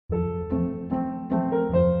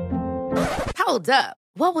Hold up.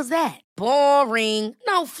 What was that? Boring.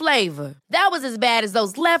 No flavor. That was as bad as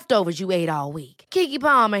those leftovers you ate all week. Keke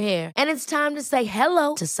Palmer here, and it's time to say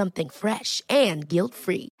hello to something fresh and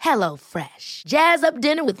guilt-free. Hello Fresh. Jazz up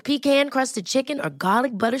dinner with pecan-crusted chicken or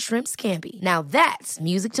garlic butter shrimp scampi. Now that's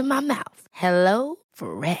music to my mouth. Hello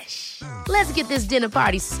Fresh. Let's get this dinner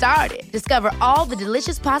party started. Discover all the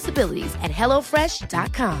delicious possibilities at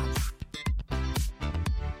hellofresh.com.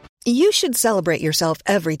 You should celebrate yourself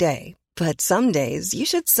every day, but some days you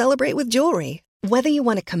should celebrate with jewelry. Whether you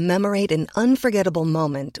want to commemorate an unforgettable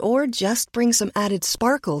moment or just bring some added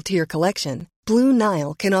sparkle to your collection, Blue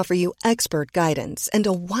Nile can offer you expert guidance and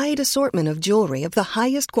a wide assortment of jewelry of the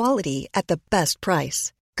highest quality at the best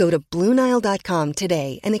price. Go to BlueNile.com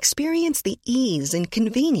today and experience the ease and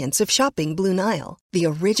convenience of shopping Blue Nile, the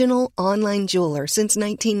original online jeweler since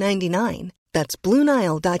 1999. That's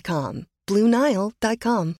BlueNile.com.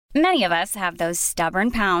 BlueNile.com. Many of us have those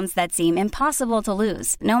stubborn pounds that seem impossible to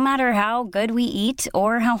lose, no matter how good we eat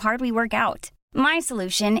or how hard we work out. My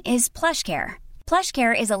solution is PlushCare.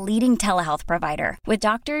 PlushCare is a leading telehealth provider with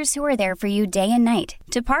doctors who are there for you day and night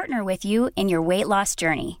to partner with you in your weight loss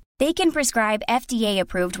journey. They can prescribe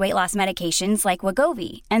FDA-approved weight loss medications like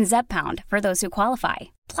Wegovy and Zepbound for those who qualify.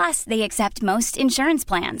 Plus, they accept most insurance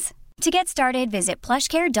plans. To get started, visit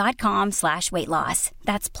plushcare.com/weightloss.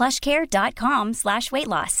 That's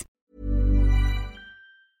plushcare.com/weightloss.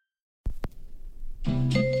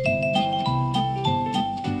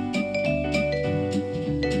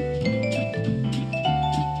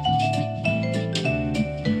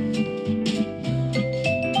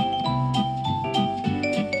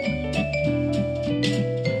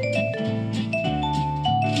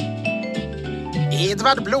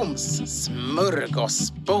 Edvard Bloms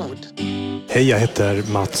smörgåsbord. Hej, jag heter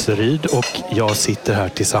Mats Ryd och jag sitter här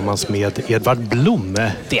tillsammans med Edvard Blom.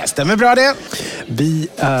 Det stämmer bra det. Vi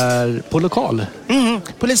är på lokal.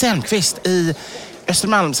 På Lise Hemqvist i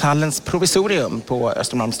Östermalmshallens provisorium på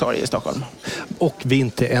Östermalmstorg i Stockholm. Och vi är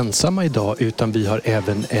inte ensamma idag utan vi har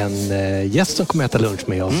även en gäst som kommer äta lunch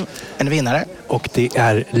med oss. En vinnare. Och det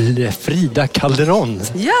är Frida Calderon.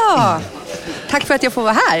 Ja, tack för att jag får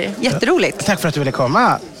vara här. Jätteroligt. Tack för att du ville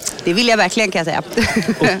komma. Det vill jag verkligen, kan jag säga.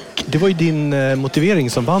 Och det var ju din motivering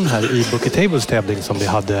som vann här i Booker Tables tävling som vi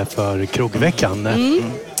hade för krogveckan.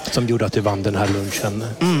 Som gjorde att du vann den här lunchen.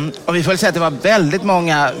 Och vi får säga att det var väldigt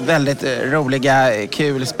många väldigt roliga,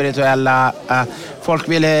 kul, spirituella. Folk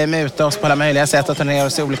ville muta oss på alla möjliga sätt och ta ner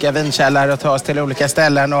oss i olika vinkällor och ta oss till olika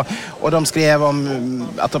ställen. Och de skrev om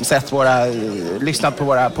att de lyssnat på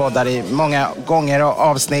våra poddar i många gånger och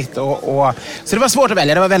avsnitt. Så det var svårt att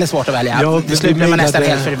välja, det var väldigt svårt att välja. Ja, till slut blev man nästan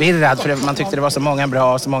helt förvirrad för man tyckte det var så många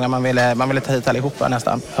bra och så många man ville ta hit allihopa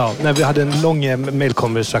nästan. Ja, vi hade en lång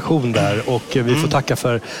mejlkonversation där och vi får tacka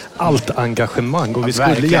för allt engagemang och vi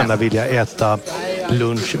skulle gärna vilja äta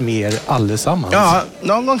lunch med er allesammans. Ja,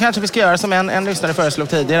 någon gång kanske vi ska göra som en lyssnare föreslog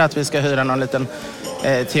tidigare, att vi ska hyra någon liten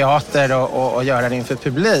teater och göra det inför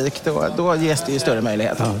publik. Då ges det ju större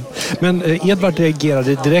möjligheter. Ja. Men Edvard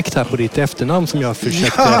reagerade direkt här på ditt efternamn som jag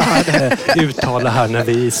försökte uttala här när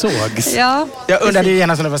vi sågs. Ja, jag undrade ju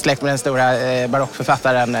gärna om du var släkt med den stora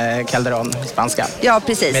barockförfattaren Calderon, spanska. Ja,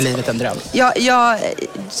 precis. Med livet en dröm. Ja,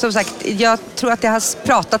 som sagt, jag tror att det har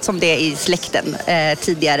pratats om det i släkten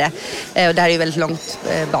tidigare. Och det här är ju väldigt långt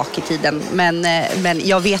bak i tiden. Men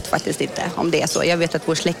jag vet faktiskt inte om det är så. Jag vet att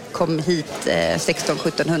vår släkt kom hit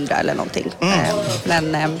 1700 eller någonting.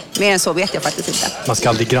 Men mer än så vet jag faktiskt inte. Man ska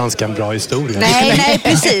aldrig granska en bra historia. Nej,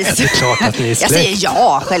 precis. Det är klart att ni är släkt. Jag säger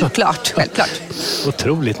ja, självklart.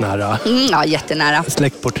 Otroligt nära. Ja, jättenära.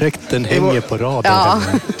 Släktporträtten hänger på raden. Ja.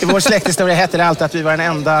 I vår släkthistoria hette det alltid att vi var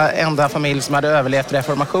den enda familj som hade överlevt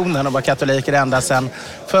reformationen och var katoliker ända sedan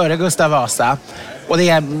före Gustav Vasa. Och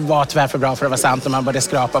det var tyvärr för bra för att vara sant och man började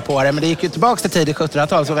skrapa på det. Men det gick ju tillbaka till tidigt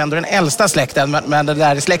 1700-tal så var vi ändå den äldsta släkten. Men den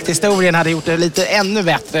där släkthistorien hade gjort det lite ännu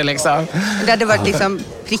bättre liksom. Det hade varit liksom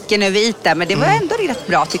pricken över i där, men det var ändå rätt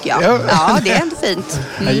bra tycker jag. Ja, det är ändå fint.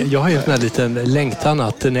 Jag har ju en sån här liten längtan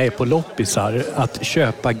att när jag är på loppisar att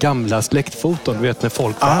köpa gamla släktfoton. Du vet när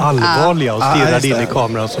folk var allvarliga och stirrade in i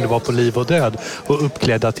kameran som det var på liv och död och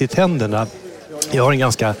uppklädda till tänderna. Jag har en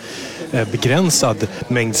ganska begränsad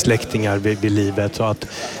mängd släktingar vid livet så att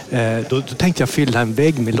då tänkte jag fylla en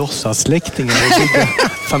vägg med låtsassläktingar och bygga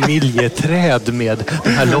familjeträd med de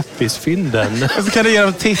här loppisfynden. Så kan du ge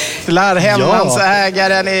dem titlar,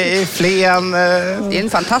 hemmansägaren i Flen. Det är en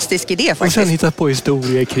fantastisk idé faktiskt. Och sen hitta på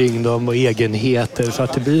historier kring dem och egenheter så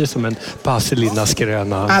att det blir som en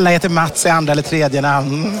Pasolina-skröna. Alla heter Mats i andra eller tredje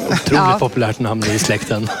namn. Otroligt populärt namn i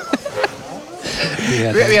släkten.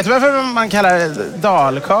 Vet du varför man kallar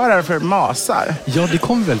dalkarlar för masar? Ja, det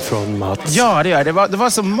kom väl från Mats? Ja, det gör det. Det var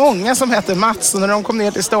så många som hette Mats. Och när de kom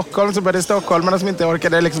ner till Stockholm så började stockholmarna som inte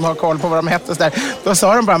orkade liksom ha koll på vad de hette. Så där. Då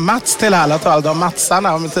sa de bara Mats till alla och talade om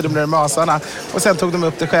Matsarna. Och med tiden blev det masarna. Och sen tog de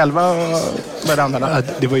upp det själva och började använda. Ja,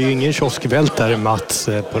 det var ju ingen kioskvältare Mats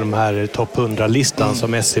på de här topp 100-listan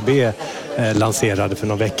som SCB lanserade för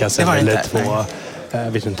någon vecka sedan. Det var eller inte, två.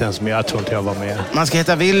 Jag vet inte ens, men jag tror inte jag var med. Man ska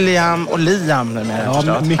heta William och Liam numera.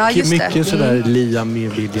 Ja, mycket sådär Liam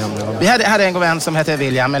med William. Ja. Vi hade en god vän som hette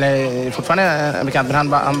William, eller fortfarande en bekant,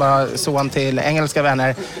 men han var son till engelska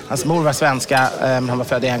vänner. Hans mor var svenska, men han var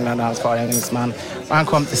född i England och hans far är engelsman. Och han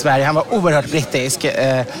kom till Sverige, han var oerhört brittisk.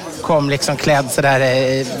 Kom liksom klädd sådär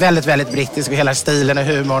väldigt, väldigt brittisk och hela stilen och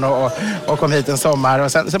humorn och kom hit en sommar.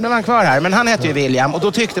 Och sen blev han kvar här, men han hette ju William och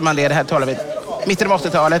då tyckte man det här talar vi mitten av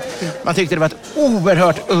 80-talet. Man tyckte det var ett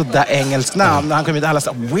oerhört udda engelskt namn. Han kom hit och alla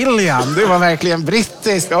sa William, det var verkligen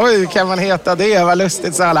brittiskt. Oj, kan man heta det? Vad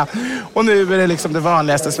lustigt, sa alla. Och nu är det liksom det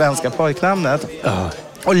vanligaste svenska pojknamnet.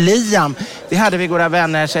 Och Liam, det hade vi goda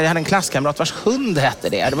vänner, så jag hade en klasskamrat vars hund hette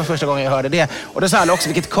det. Det var första gången jag hörde det. Och då sa alla också,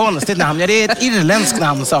 vilket konstigt namn. Ja, det är ett irländskt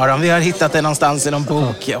namn, sa de. Vi har hittat det någonstans i någon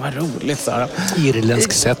bok. Ja, vad roligt, sa de.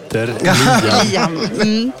 Irländsk sätter, Liam.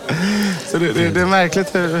 Så det är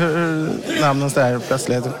märkligt hur namnen där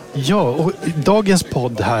plötsligt. Ja, och i dagens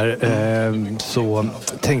podd här så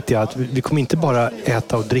tänkte jag att vi kommer inte bara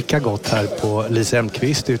äta och dricka gott här på Lisa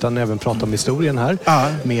Elmqvist utan även prata om historien här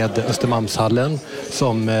med Östermalmshallen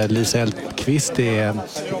som Lisa Elmqvist är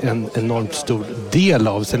en enormt stor del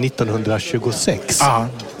av sedan 1926. Ja,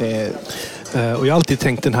 det och jag har alltid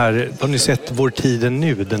tänkt den här, har ni sett Vår tiden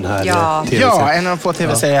nu, den här tv-serien? Ja, en av de få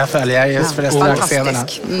tv-serier jag följer just för restaurangscenerna.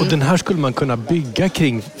 Och den här skulle man kunna bygga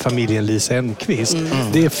kring familjen Lisa Elmqvist.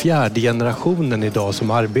 Det är fjärde generationen idag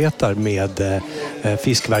som arbetar med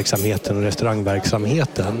fiskverksamheten och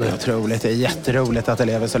restaurangverksamheten. Otroligt, det är jätteroligt att det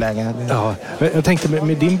lever så länge. Ja, jag tänkte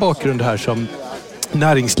med din bakgrund här som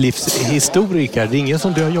näringslivshistoriker, det är ingen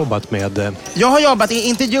som du har jobbat med? Jag har jobbat,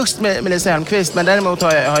 inte just med Lisa Elmqvist, men däremot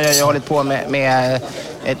har jag hållit på med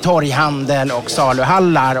torghandel och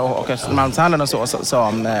saluhallar och Östermalmshallen och så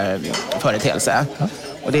som företeelse.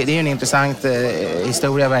 Och det är ju en intressant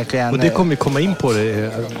historia verkligen. Och det kommer vi komma in på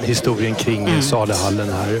historien kring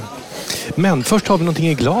saluhallen här. Men först har vi någonting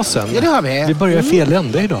i glasen. Ja, det har vi. Vi börjar fel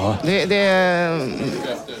ände idag.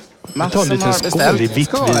 Man tar en liten skål i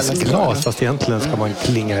vitvinsglas, fast egentligen ska man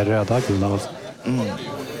klinga i röda glas.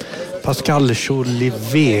 Pascal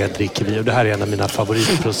Jolivet dricker vi och det här är en av mina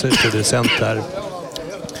favoritproducenter.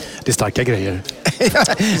 Det är starka grejer.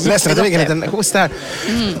 Ledsen att det ligger en liten host här.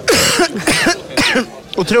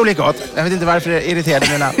 Otroligt gott. Jag vet inte varför det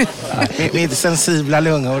irriterade mitt sensibla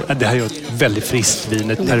lungor. Det här är ett väldigt friskt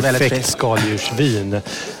vin, ett perfekt skaldjursvin.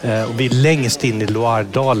 Och vi är längst in i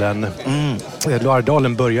Loiredalen.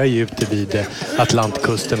 Loiredalen börjar ju ute vid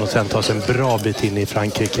Atlantkusten och sen tas en bra bit in i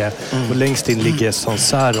Frankrike. Och längst in ligger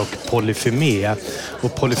Sancerre och Polyfemé.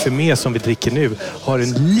 Och Polyfemé som vi dricker nu har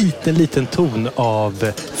en liten ton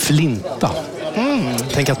av flinta.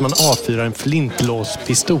 Tänk att man avfyrar en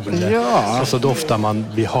flintlåspistol och så doftar man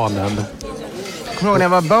vid hanen. Jag kommer ihåg när jag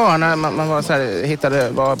var barn, när man var, så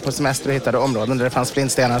här, var på semester och hittade områden där det fanns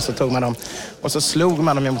flintstenar, så tog man dem och så slog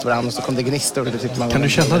man dem mot varandra och så kom det gnistor. Och det tyckte man kan du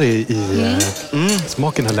känna det i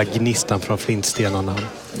smaken, den där gnistan från flintstenarna?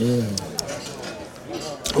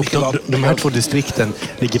 Och de här två distrikten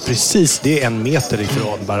ligger precis, det är 1 meter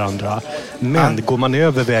ifrån varandra. Men går man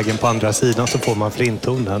över vägen på andra sidan så får man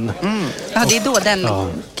flinttonen. Ja, det är då den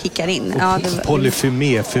kickar in. Ja,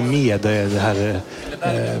 Polyfemé, det är det här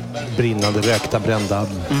brinnande, rökta, brända.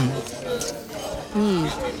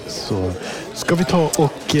 Så ska vi ta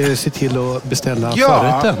och se till att beställa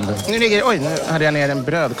förrätten? Nu hade jag ner en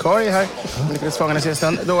brödkorg här.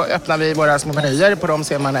 Då öppnar vi våra små menyer. På dem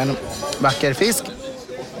ser man en vacker fisk.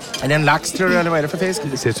 Är det en lax, tror du, eller vad är det för fisk?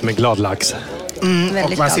 Det ser ut som en glad lax.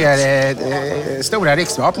 Och man ser stora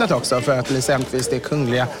riksvapnet också, för att Lisa Elmqvist är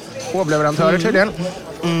kungliga hovleverantörer tydligen.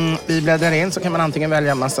 Vi bläddrar in så kan man antingen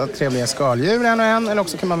välja en massa trevliga skaldjur en och en, eller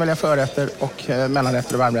också kan man välja förrätter och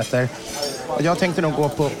mellanrätter och varmrätter. Och jag tänkte nog gå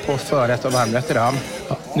på förrätt och varmrätter idag.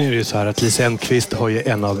 Ja, nu är det så här att Lisa Elmqvist har ju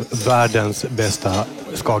en av världens bästa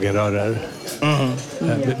skagenrörer.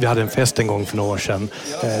 Vi hade en fest en gång för några år sedan,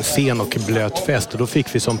 sen och blöt fest, och då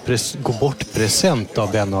fick vi som gå bort present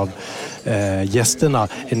av en av gästerna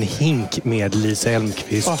en hink med Lisa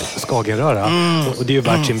Elmqvist skagenröra, och det är ju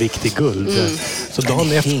värt sin viktig guld. Så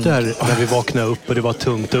dagen efter när vi vaknade upp och det var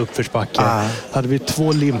tungt och uppförsbacke hade vi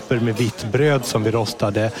 2 limper med vitt bröd som vi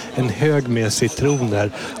rostade, en hög med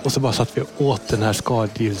citroner, och så bara satt vi åt den här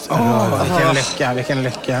skaldjursröran. Vilken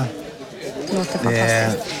lycka. Låter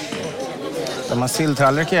fantastiskt. De har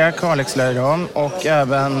silltallrikar, Kalixlöjrom och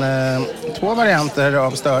även 2 varianter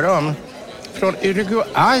av störrom. Från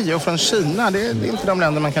Uruguay och från Kina. Det är inte de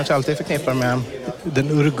länder man kanske alltid förknippar med.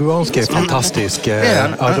 Den uruguanska är fantastisk.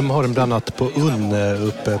 Ja, de har den bland annat på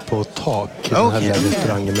uppe på tak. Den här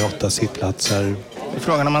restaurangen med 8 sittplatser.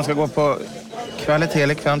 Frågan om man ska gå på kvalitet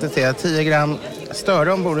eller kvantitet. 10 gram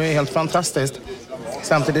störrom borde ju helt fantastiskt.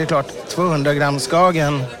 Samtidigt är det klart 200 gram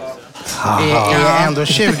Skagen är ändå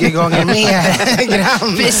 20 gånger mer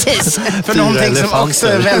gram. Precis. För någonting som också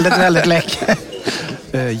är väldigt, väldigt läckert.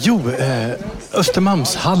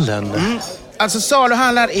 Östermalmshallen. Alltså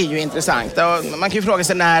saluhallar är ju intressant. Man kan ju fråga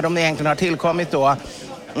sig när de egentligen har tillkommit då.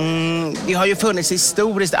 Det har ju funnits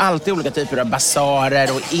historiskt alltid olika typer av basarer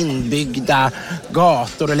och inbyggda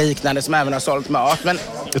gator och liknande som även har sålt mat. Men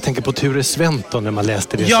jag tänker på Ture Sventon när man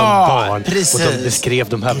läste det som barn. Precis. Och de beskrev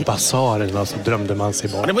de här basarerna, så drömde man sig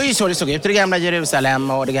bort. Det var ju så det såg ut i det gamla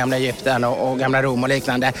Jerusalem och det gamla Egypten och gamla Rom och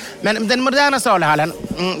liknande. Men den moderna saluhallen,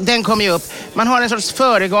 den kom ju upp. Man har en sorts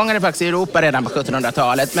föregångare faktiskt i Europa redan på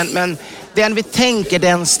 1700-talet. Men den vi tänker,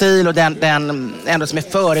 den stil och den ändå som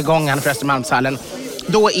är föregångaren för Östermalmshallen,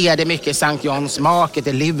 då är det mycket St. Johns Market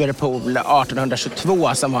i Liverpool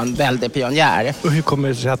 1822 som var en väldig pionjär. Och hur kommer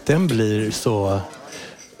det sig att den blir så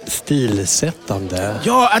stilsättande?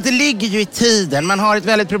 Ja, att det ligger ju i tiden. Man har ett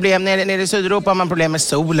väldigt problem. Nere i Sydeuropa har man problem med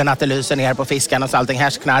solen, att det lyser ner på fiskarna så allting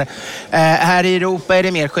härsknar. Här i Europa är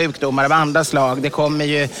det mer sjukdomar av andra slag. Det kommer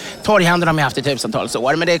ju, torghandeln har man haft i tusentals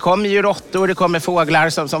år, men det kommer ju råttor, det kommer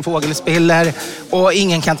fåglar som fågelspiller och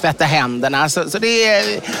ingen kan tvätta händerna. Så det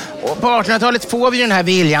är, på 1800-talet får vi ju den här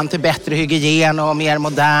viljan till bättre hygien och mer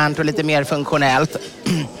modernt och lite mer funktionellt.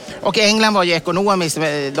 Och England var ju ekonomiskt,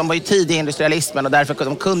 de var ju tidig i industrialismen och därför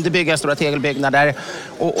de kunde bygga stora tegelbyggnader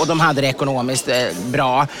och de hade det ekonomiskt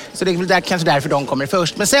bra. Så det är väl kanske därför de kommer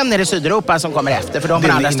först. Men sen är det Sydeuropa som kommer efter, för de har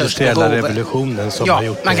allra störst behov. Det är den industriella revolutionen som har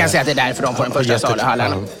gjort man kan säga att det är därför de får den första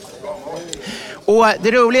saluhallen. Och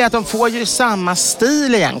det roliga är att de får ju samma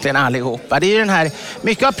stil egentligen allihopa. Det är ju den här,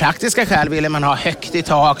 mycket av praktiska skäl ville man ha högt i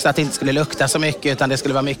tak så att det inte skulle lukta så mycket utan det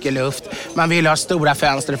skulle vara mycket luft. Man ville ha stora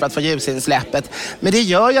fönster för att få ljusinsläppet. Men det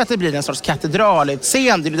gör ju att det blir en sorts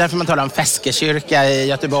katedralutseende. Det är därför man talar om Feskekyrka i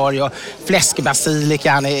Göteborg och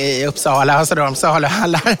Fläskbasilikan i Uppsala och så de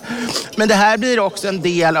saluhallar. Men det här blir också en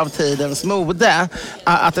del av tidens mode.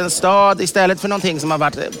 Att en stad istället för någonting som har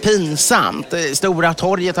varit pinsamt, Stora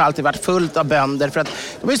torget har alltid varit fullt av bönder. För att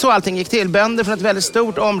det var ju så allting gick till. Bönder från ett väldigt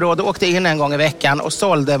stort område åkte in en gång i veckan och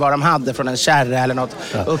sålde vad de hade från en kärra eller något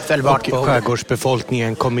uppfällbart. Och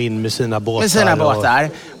skärgårdsbefolkningen kom in med sina båtar.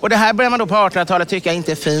 Och det här börjar man då på 1800-talet tycka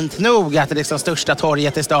inte är fint nog. Att det liksom största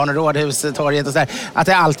torget i stan och rådhustorget och så där, att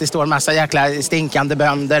det alltid står en massa jäkla stinkande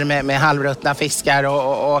bönder med halvruttna fiskar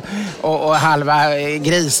och halva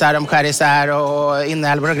grisar de skär isär och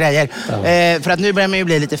inälvor och grejer. För att nu börjar man ju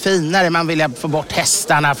bli lite finare. Man vill få bort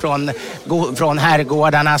hästarna från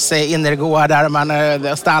herrgårdarnas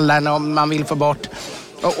innergårdar, stallarna om man vill få bort.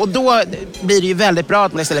 Och då blir det ju väldigt bra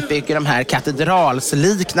att man istället bygger de här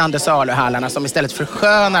katedralsliknande saluhallarna som istället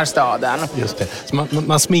förskönar staden. Just det. Så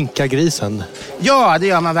man sminkar grisen? Ja, det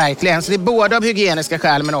gör man verkligen. Så det är både av hygieniska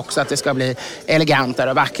skäl men också att det ska bli elegantare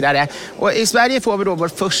och vackrare. Och i Sverige får vi då vår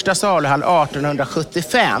första saluhall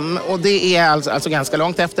 1875 och det är alltså ganska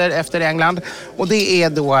långt efter England. Och det är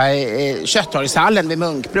då Köttorgshallen vid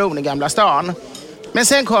Munkbron i Gamla stan. Men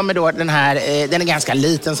sen kommer då den är ganska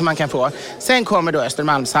liten som man kan få. Sen kommer då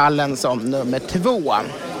Östermalmshallen som nummer 2.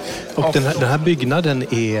 Och den här byggnaden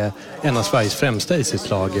är en av Sveriges främsta i sitt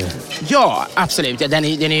slag. Ja, absolut. Ja, den är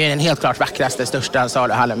ju den helt klart vackraste, största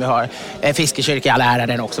saluhallen vi har. Fiskekyrka all ära,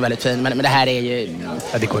 den är också väldigt fin. Men det här är ju...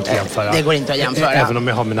 Ja, det går inte att jämföra. Det går inte att jämföra. Även om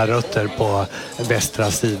jag har mina rötter på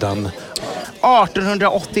västra sidan.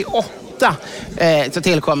 1888 så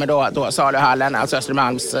tillkommer då saluhallen, alltså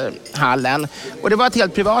Östermalmshallen. Och det var ett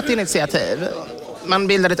helt privat initiativ. Man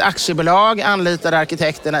bildade ett aktiebolag, anlitade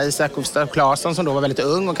arkitekterna Isak Gustav Claesson som då var väldigt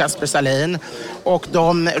ung och Kasper Salin. Och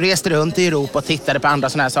de reste runt i Europa och tittade på andra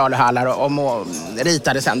sådana här saluhallar och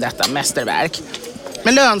ritade sedan detta mästerverk.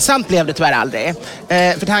 Men lönsamt blev det tyvärr aldrig.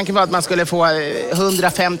 För tanken var att man skulle få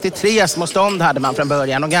 153 små stånd hade man från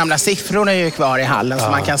början. Och gamla siffrorna är ju kvar i hallen så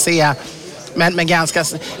man kan se. Men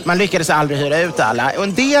man lyckades aldrig hyra ut alla. Och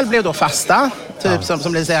en del blev då fasta, typ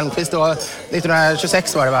som Lisa Elmqvist då,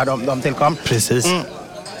 1926 var det de tillkom. Precis.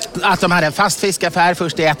 Att de hade en fast fiskaffär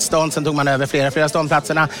först i ett stånd, sen tog man över flera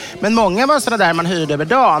ståndplatserna. Men många var sådana där man hyrde över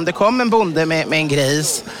dagen. Det kom en bonde med en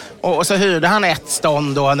gris och så hyrde han ett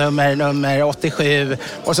stånd då, nummer 87.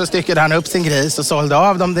 Och så styckade han upp sin gris och sålde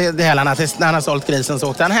av de delarna tills när han har sålt grisen så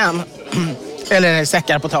åkte han hem. Eller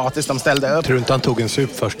säckar potatis de ställde upp. Tror du inte han tog en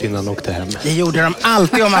sup först innan han åkte hem? Det gjorde de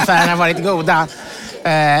alltid om affärerna varit goda.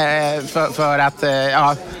 För att,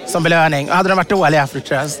 som belöning. Och hade de varit dåliga för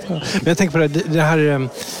tröst. Men jag tänker på det här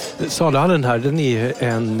saluhallen här, den är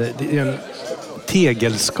en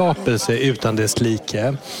tegelskapelse utan dess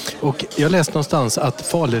like. Och jag läste någonstans att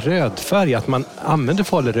farlig rödfärg, att man använde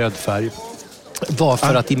farlig rödfärg var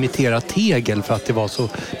för att imitera tegel, för att det var så,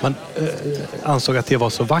 man ansåg att det var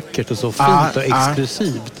så vackert och så fint och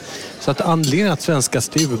exklusivt. Så att anledningen att svenska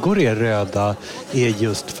stugor är röda är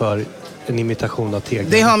just för en imitation av tegel.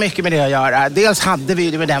 Det har mycket med det att göra. Dels hade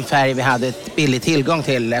vi med den färg vi hade ett billig tillgång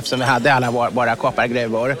till, eftersom vi hade alla våra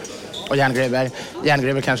koppargruvor. Och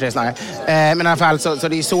järngruvor kanske det är snarare. Men i alla fall så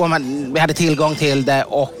det är så vi hade tillgång till det.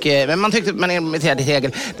 Men man tyckte att man imiterade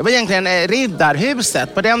tegel. Det var egentligen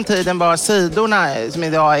riddarhuset. På den tiden var sidorna, som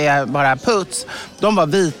idag är bara puts, de var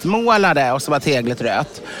vitmålade och så var teglet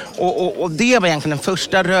rött. Och det var egentligen den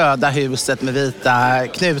första röda huset med vita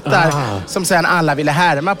knutar. Som sen alla ville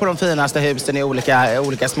härma på de finaste husen i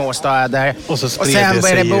olika småstäder. Och sen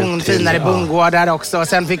började det finare bondgårdar också. Och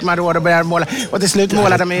sen fick man råd att börja måla. Och till slut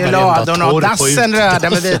målade de ju ladorna och dassen röda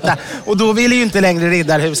med vita. Och då ville ju inte längre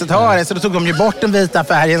riddarhuset ha det. Så då tog de ju bort den vita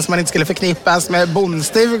färgen så man inte skulle förknippas med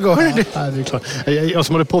bondstugor. Ja, det är klart. Jag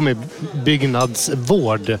som håller på med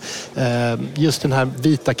byggnadsvård. Just den här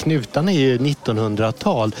vita knutarna är ju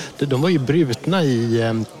 1900-tal. De var ju brutna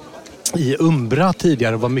i Umbra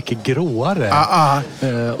tidigare och var mycket gråare.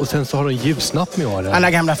 Och sen så har de ljusnat med åren.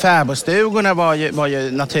 Alla gamla fäbodstugorna var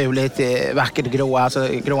ju naturligt vackert gråa, alltså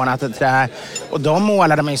grånat trä. Och de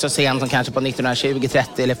målade man ju så sent som kanske på 1920,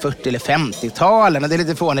 30 eller 40 eller 50-talen. Och det är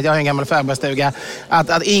lite fånigt, jag har ju en gammal fäbodstuga.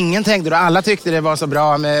 Att ingen tänkte då, alla tyckte det var så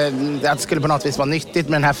bra med, att det skulle på något vis vara nyttigt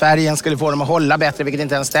med den här färgen, skulle få dem att hålla bättre, vilket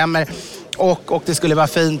inte ens stämmer. Och det skulle vara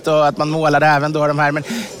fint och att man målade även då de här. Men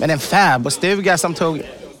en fäbodstuga som tog...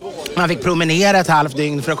 Man fick promenera ett halvt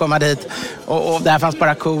dygn för att komma dit. Och där fanns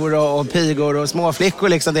bara kor och pigor och småflickor.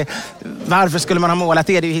 Liksom. Varför skulle man ha målat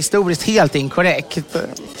det? Det är ju historiskt helt inkorrekt.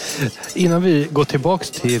 Innan vi går tillbaka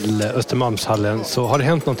till Östermalmshallen så har det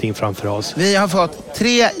hänt någonting framför oss. Vi har fått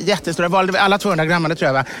 3 jättestora, valde vi alla 200 grammar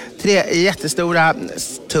tror jag, 3 jättestora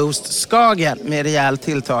toastskagen med rejält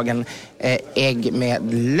tilltagen ägg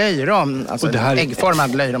med löjrom, alltså det här,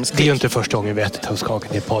 äggformad löjromskrick. Det är ju inte första gången vi äter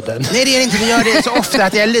toastkaken i podden. Nej, det är inte. Vi gör det så ofta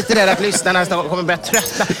att jag är lite rädd att lyssnarna kommer börja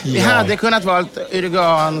trötta. Vi hade kunnat valt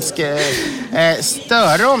urugansk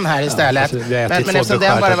störrom här istället. Men eftersom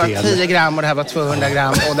den bara var 10 gram och det här var 200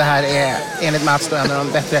 gram och det här är enligt Mats då en av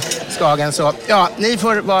de bättre skagen, så ni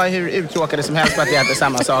får vara hur uttråkade som helst på att vi äter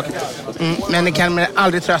samma sak. Men ni kan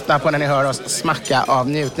aldrig tröttna på när ni hör oss smacka av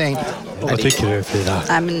njutning. Vad tycker du, Frida?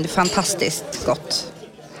 Nej, men fantastiskt gott.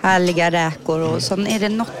 Härliga räkor och så är det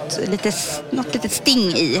något litet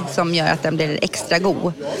sting i som gör att den blir extra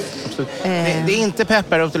god. Det är inte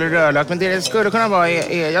pepparrot eller rörlök, men det skulle kunna vara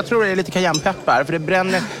jag tror det är lite cayennepeppar, för det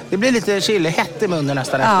bränner, det blir lite chili hett i munnen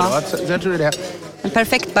nästan efteråt. Så jag tror det är det. Men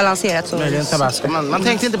perfekt balanserat så. Man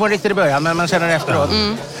tänkte inte på det riktigt i början, men man känner det efteråt.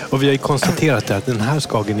 Och vi har ju konstaterat att den här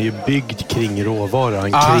skagen är ju byggd kring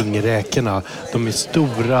råvaran, kring räkorna. De är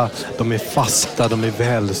stora, de är fasta, de är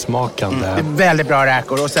välsmakande. Det är väldigt bra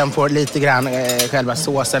räkor, och sen får lite grann själva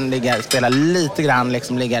såsen spela lite grann,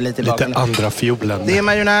 liksom ligga lite bakom. Lite andra fiolen. Det är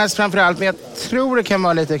majonnäs framförallt, men jag tror det kan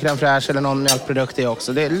vara lite crème fraîche eller någon mjölkprodukt i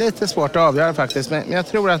också. Det är lite svårt att avgöra faktiskt, men jag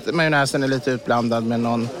tror att majonnäsen är lite utblandad med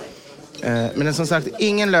någon. Men det är som sagt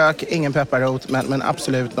ingen lök, ingen pepparrot, men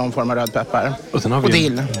absolut någon form av rödpeppar. Och sen har vi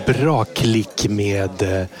en bra klick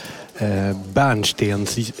med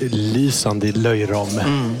bärnstens lysande löjrom.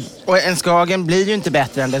 Och en skagen blir ju inte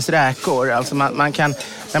bättre än dess räkor. Alltså man kan,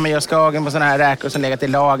 när man gör skagen på såna här räkor som legat i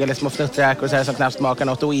lag eller små fnutträkor så här som knappt smakar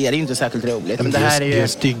något, då är det ju inte särskilt roligt. Men det här är ju en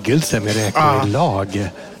styggelse med räkor i lag.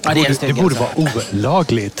 Det borde vara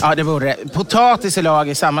olagligt. Ja, det borde det. Potatis i lag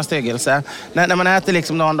i samma styggelse. När man äter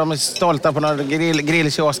liksom de är stolta på någon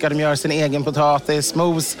grillkiosk, de gör sin egen potatis,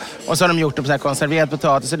 mos, och så har de gjort det på så här konserverad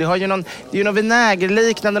potatis. Så det har ju någon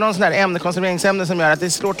vinägerliknande, någon sån här konserveringsämne som gör att det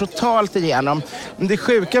slår totalt igenom. Men det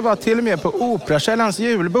sjuka var till och med på Operakällans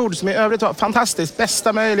julbord, som i övrigt var fantastiskt,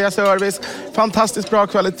 bästa möjliga service, fantastiskt bra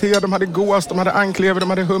kvalitet, de hade gås, de hade anklever, de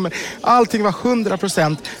hade hummer. Allting var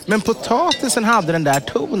 100%, men potatisen hade den där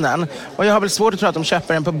tonen. Och jag har väl svårt att tro att de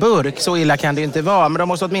köper den på burk, så illa kan det ju inte vara, men de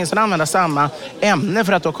måste åtminstone använda samma ämne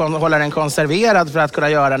för att då hålla den konserverad för att kunna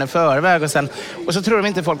göra den i förväg, och så tror de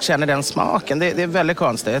inte folk känner den smaken. Det är väldigt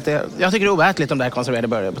konstigt. Jag tycker det är oätligt de där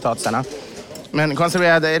konserverade potatisarna. Men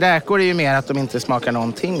konserverade räkor är ju mer att de inte smakar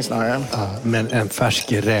någonting snarare. Ja, men en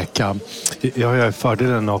färsk räka. Jag har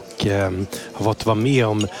fördelen och har fått vara med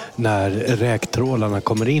om när räktrålarna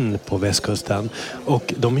kommer in på västkusten.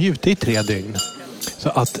 Och de är ute i 3 dygn. Så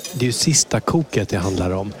att det är ju sista koket det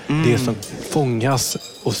handlar om. Det som fångas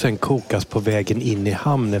och sen kokas på vägen in i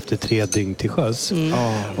hamn efter 3 dygn till sjöss.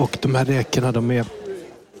 Och de här räkorna, de är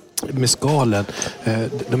med skalen,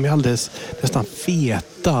 de är alldeles nästan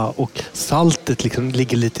feta och saltet liksom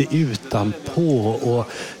ligger lite utanpå, och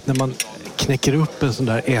när man knäcker upp en sån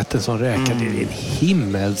där, äter en sån räka, det är en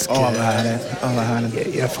himmelsk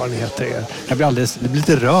erfarenhet. Jag blir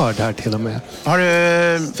lite rörd här till och med. Har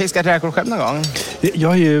du fiskat räkor själv någon gång? Jag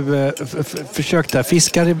har ju försökt där.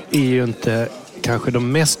 Fiskare är ju inte kanske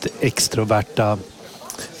de mest extroverta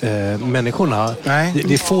människorna. Nej.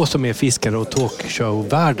 Det är få som är fiskare och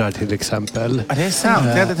talkshow-värdar till exempel. Ja, det är sant, det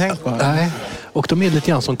hade jag tänkt på. Nej. Och de är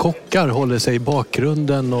lite grann som kockar, håller sig i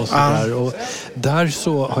bakgrunden och sådär. Och där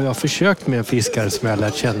så har jag försökt med en fiskare som jag har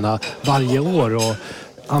lärt känna varje år och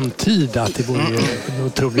antyda att det vore en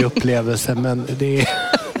otrolig upplevelse, men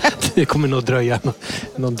det kommer nog dröja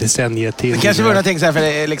någon decennier till. Det kanske vore någonting så här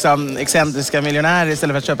för liksom excentriska miljonärer,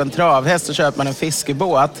 istället för att köpa en travhäst så köper man en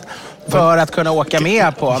fiskebåt för att kunna åka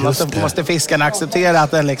med på. Måste fiskarna acceptera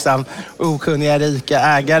att den liksom okunniga rika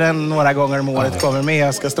ägaren några gånger om året kommer med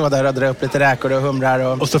och ska stå där och dra upp lite räkor och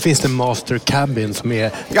humrar. Och så finns det Master Cabin som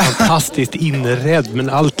är fantastiskt inredd, men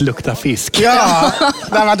allt luktar fisk. Ja,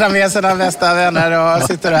 där man tar med sina bästa vänner och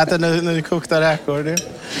sitter och äter nykokta räkor.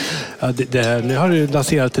 Ja, nu har du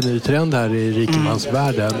lanserat en ny trend här i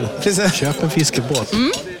rikemansvärlden. Köp en fiskebåt.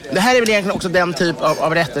 Det här är väl egentligen också den typ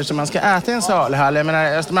av rätter som man ska äta i en salhall. Jag menar,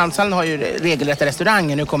 Östermalmshallen har ju regelrätta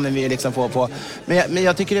restauranger. Nu kommer vi ju liksom få på. Men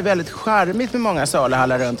jag tycker det är väldigt charmigt med många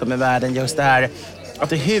salhallar runt om i världen. Just det här att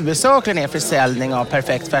det huvudsakligen är försäljning av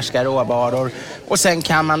perfekt färska råvaror. Och sen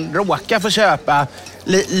kan man råka få köpa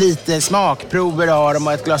lite smakprover av dem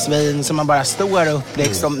och ett glas vin som man bara står upp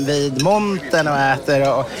liksom vid monten och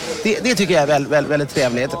äter. Och det tycker jag är väldigt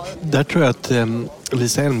trevligt. Där tror jag att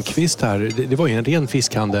Lisa Elmqvist här, det var ju en ren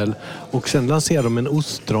fiskhandel. Och sen lanserade de en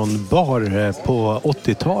ostronbar på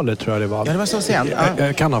 80-talet tror jag det var. Ja, det var så sent.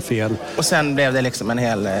 Jag kan ha fel. Och sen blev det liksom en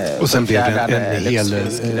hel... Och sen blev det en hel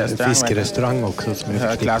fiskrestaurang också som är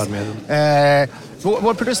förknippad med.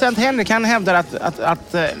 Vår producent Henrik kan hävda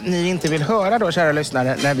att ni inte vill höra då, kära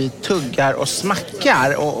lyssnare, när vi tuggar och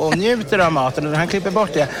smackar och njuter av maten. Han klipper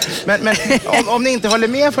bort det. Men om ni inte håller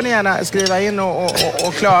med får ni gärna skriva in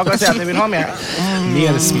och klaga och säga att ni vill ha mer.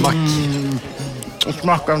 Mer smack. Och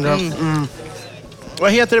smacka om det.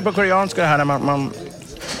 Vad heter det på koreanska här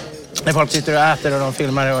när folk sitter och äter och de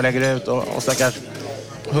filmar och lägger ut och stackars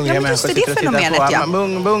hungriga människor sitter och tittar på.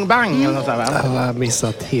 Bung bang eller något sånt. Jag har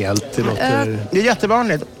missat helt. Det är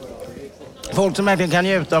jättevanligt. Folk som verkligen kan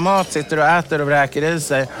njuta av mat sitter och äter och vräker i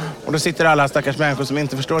sig. Och då sitter alla stackars människor som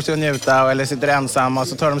inte förstår sig att njuta eller sitter ensamma och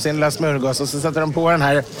så tar de sin lilla smörgås och så sätter de på den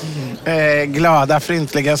här glada,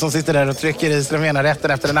 fryntliga som sitter där och trycker i sig den ena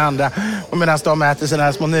rätten efter den andra. Och medan de äter sina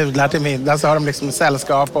här små nudlar till middag så har de liksom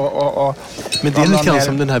sällskap och men det är lite grann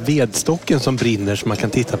som den här vedstocken som brinner som man kan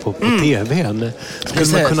titta på tvn.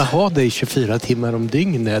 Skulle man kunna ha det i 24 timmar om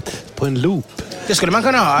dygnet på en loop? Det skulle man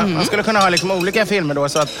kunna ha. Man skulle kunna ha liksom olika filmer då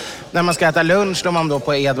så att när man ska äta lunch då man då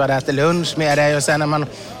på Edvard äter lunch med dig och sen när man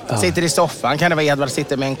sitter i soffan kan det vara Edvard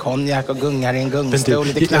sitter med en konjak och gungar i en gungstol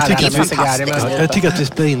lite knarrar med cigarr. Jag tycker att vi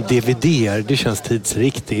spelar in DVD-er, det känns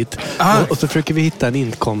tidsriktigt. Och så försöker vi hitta en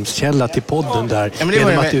inkomstkälla till podden där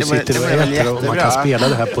genom att du sitter och äter och man kan spela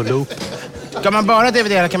det här på loop. Kan man bara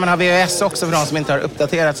DVD eller kan man ha VHS också för de som inte har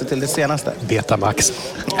uppdaterat sig till det senaste? Betamax.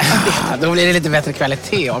 Då blir det lite bättre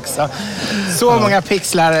kvalitet också. Så många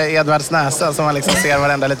pixlar Edvards näsa som man liksom ser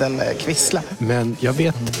varenda liten kvissla. Men jag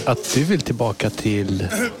vet att du vill tillbaka till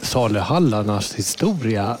saluhallarnas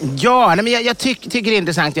historia. Ja, men jag tycker det är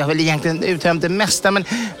intressant. Jag har väl egentligen uttömt det mesta. Men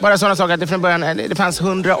bara sådana saker att det från början det fanns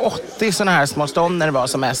 180 sådana här små stånd när det var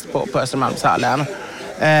som mest på Östermalmshallen.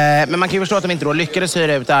 Men man kan ju förstå att de inte då lyckades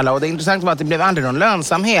hyra ut alla. Och det intressanta var att det blev aldrig någon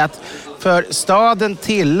lönsamhet. För staden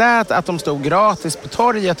tillät att de stod gratis på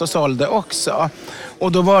torget och sålde också.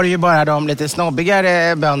 Och då var det ju bara de lite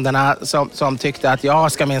snobbigare bönderna som tyckte att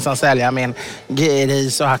jag ska minsann sälja min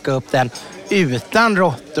gris och hacka upp den utan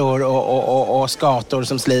råttor och skator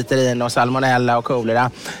som sliter in och salmonella och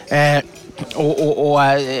kolera. Och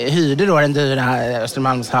hyrde då den dyra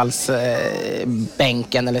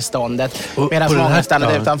Östermalmshalsbänken eller ståndet medan många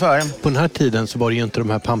stannade utanför. På den här tiden så var det ju inte de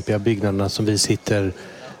här pampiga byggnaderna som vi sitter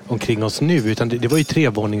omkring oss nu, utan det var ju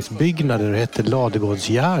trevåningsbyggnader, det hette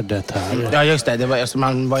Ladugårdsgärdet här. Ja, just det.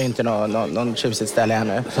 Man var ju inte någon tjusigt ställe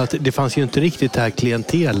ännu. Så att det fanns ju inte riktigt det här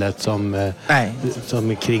klientelet som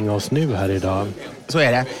är kring oss nu här idag. Så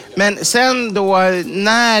är det. Men sen då,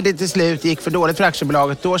 när det till slut gick för dåligt för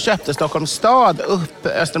aktiebolaget, då köpte Stockholms stad upp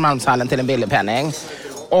Östermalmshallen till en billig penning.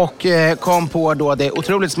 Och kom på då det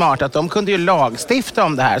otroligt smart att de kunde ju lagstifta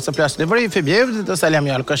om det här. Så plötsligt var det ju förbjudet att sälja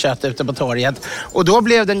mjölk och kött ute på torget. Och då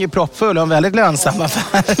blev den ju proppfull och en väldigt lönsam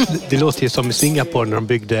affär. Det låter ju som i Singapore när de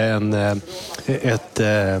byggde ett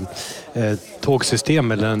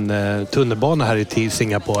tågsystem eller en tunnelbana här till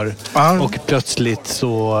Singapore. Och plötsligt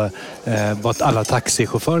så var alla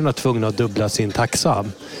taxichaufförerna tvungna att dubbla sin taxa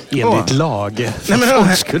enligt lag. För att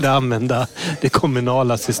folk skulle använda det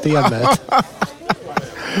kommunala systemet.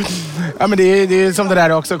 Ja, men det är som det där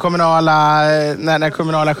också, när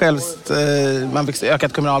kommunala man fick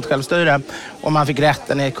ökat kommunalt självstyre och man fick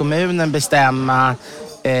rätten i kommunen bestämma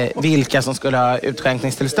vilka som skulle ha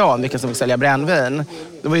utskänkningstillstånd, vilka som fick sälja brännvin.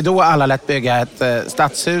 Det var ju då alla lät bygga ett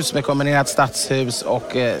stadshus med kombinerat stadshus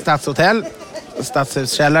och stadshotell,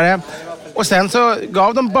 stadshuskällare. Och sen så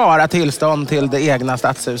gav de bara tillstånd till det egna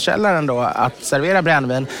stadshuskällaren då att servera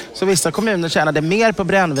brännvin. Så vissa kommuner tjänade mer på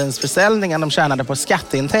brännvinsförsäljning än de tjänade på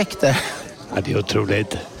skatteintäkter. Ja, det är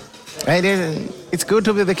otroligt. Nej, it's good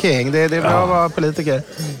to be the king. Det är bra att vara politiker.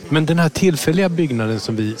 Men den här tillfälliga byggnaden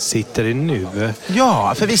som vi sitter i nu...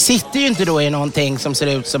 Ja, för vi sitter ju inte då i någonting som ser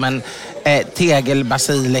ut som en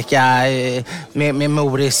tegelbasilika med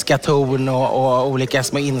moriska torn och olika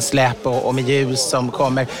små insläpp och med ljus som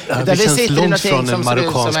kommer. Ja, det känns långt från en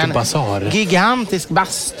marockansk basar. Gigantisk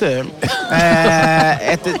bastu.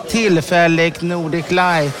 Ett tillfälligt Nordic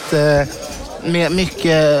Light... med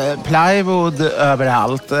mycket plywood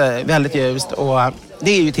överallt, väldigt ljust, och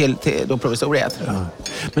det är ju till då provisoriet. Ja.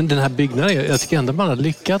 Men den här byggnaden, jag tycker ändå man har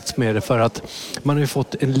lyckats med det, för att man har ju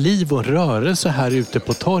fått en liv och rörelse här ute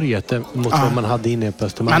på torget mot vad man hade inne på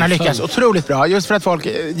Östermalm. Man har lyckats otroligt bra, just för att folk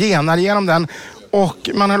genar igenom den. Och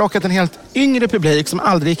man har lockat en helt yngre publik som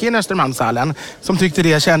aldrig gick in i Östermalmshallen, som tyckte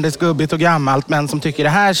det kändes gubbigt och gammalt, men som tycker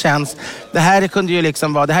det här kunde ju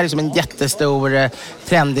liksom vara, det här är som en jättestor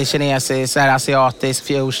trendig kinesisk, asiatisk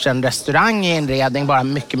fusion restaurang i inredning, bara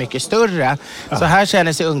mycket, mycket större. Ja. Så här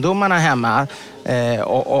känner sig ungdomarna hemma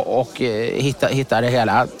och hittar det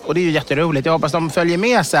hela. Och det är ju jätteroligt. Jag hoppas de följer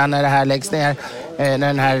med sen när det här läggs ner, när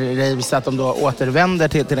den här rivs, att de då återvänder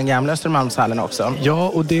till den gamla Östermalmshallen också. Ja,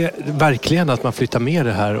 och det är verkligen att man flyttar med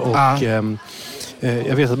det här. Och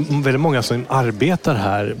jag vet att väldigt många som arbetar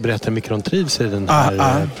här berättar mycket om trivs i den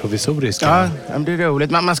här provisoriska. Ja, det är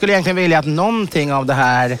roligt. Man skulle egentligen vilja att någonting av det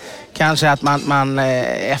här, kanske att man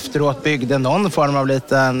efteråt byggde någon form av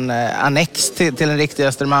liten annex till den riktiga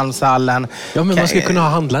Östermalmshallen. Ja, men man ska kunna ha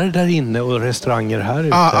handlare där inne och restauranger här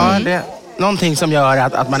ute. Ja, det någonting som gör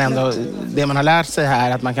att man ändå, det man har lärt sig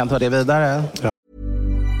här, att man kan ta det vidare. Ja.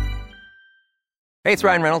 Hey, it's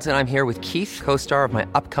Ryan Reynolds, and I'm here with Keith, co-star of my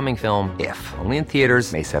upcoming film, If, only in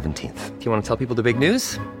theaters May 17th. Do you want to tell people the big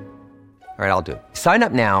news? All right, I'll do it. Sign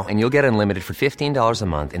up now and you'll get unlimited for $15 a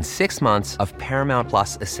month and 6 months of Paramount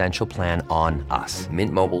Plus Essential Plan on us.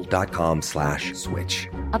 MintMobile.com/switch.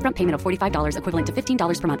 Upfront payment of $45 equivalent to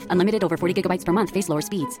 $15 per month. Unlimited over 40 gigabytes per month. Face lower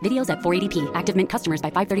speeds. Videos at 480p. Active Mint customers by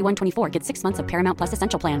 531.24 get 6 months of Paramount Plus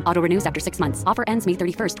Essential Plan. Auto renews after 6 months. Offer ends May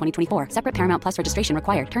 31st, 2024. Separate Paramount Plus registration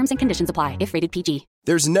required. Terms and conditions apply if rated PG.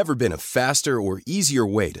 There's never been a faster or easier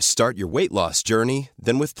way to start your weight loss journey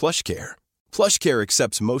than with PlushCare. PlushCare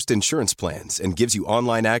accepts most insurance plans and gives you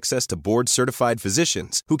online access to board-certified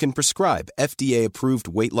physicians who can prescribe FDA-approved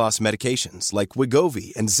weight loss medications like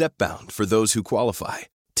Wegovy and Zepbound for those who qualify.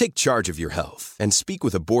 Take charge of your health and speak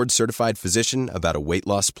with a board-certified physician about a weight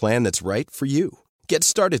loss plan that's right for you. Get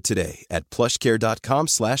started today at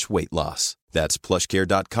plushcare.com/weightloss. That's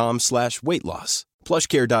plushcare.com/weightloss.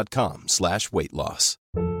 plushcare.com/weightloss.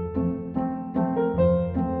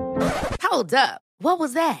 Hold up. What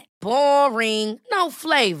was that? Boring. No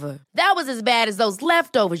flavor. That was as bad as those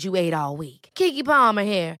leftovers you ate all week. Keke Palmer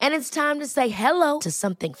here, and it's time to say hello to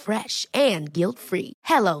something fresh and guilt-free.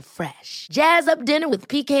 Hello Fresh. Jazz up dinner with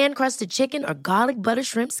pecan-crusted chicken or garlic butter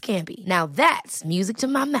shrimp scampi. Now that's music to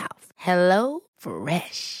my mouth. Hello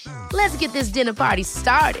Fresh. Let's get this dinner party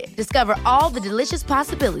started. Discover all the delicious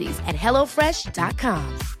possibilities at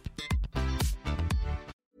hellofresh.com.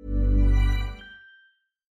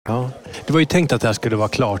 Ja. Det var ju tänkt att det här skulle vara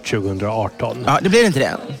klart 2018. Ja, det blir inte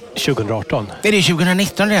det. 2018. Det är ju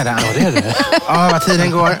 2019 redan. Ja, det är det. Ja, vad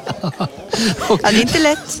tiden går. Ja, det är inte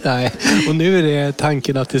lätt. Nej. Och nu är det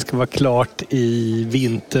tanken att det ska vara klart i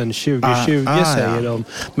vintern 2020 säger de.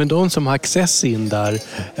 Men de som har access in där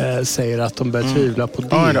säger att de börjar tvivla på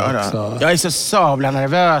det också. Jag är så sabla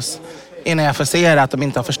nervös innan jag får se att de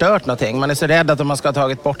inte har förstört någonting. Man är så rädd att de ska ha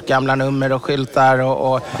tagit bort gamla nummer och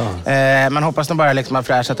skyltar. Man hoppas de bara liksom har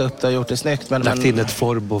fräschat upp det och gjort det snyggt. Lagt in ett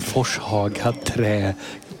Forbo Forshaga trä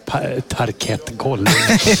parkettgolv.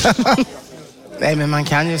 Nej, men man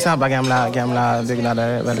kan ju sabba gamla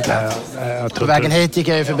byggnader väldigt lätt. På vägen hit gick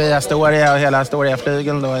jag ju förbi Astoria och hela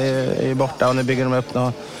Astoria-flygeln då är ju borta. Och nu bygger de upp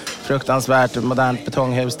något fruktansvärt modernt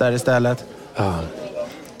betonghus där istället. Ja.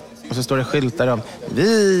 Och så står det skyltar om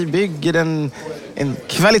vi bygger en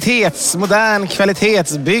modern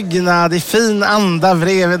kvalitetsbyggnad i fin anda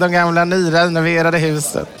bredvid de gamla nyrenoverade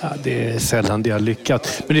husen. Ja, det är sällan det har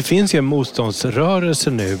lyckats. Men det finns ju en motståndsrörelse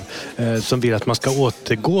nu som vill att man ska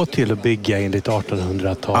återgå till att bygga enligt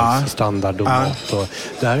 1800-tals standard och mått. Och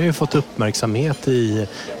det här har ju fått uppmärksamhet i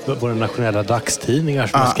våra nationella dagstidningar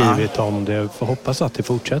som har skrivit om det. Får hoppas att det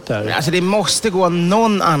fortsätter. Alltså det måste gå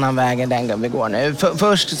någon annan väg än den vi går nu.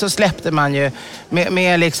 Först så släppte man ju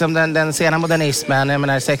med liksom den sena modernismen, jag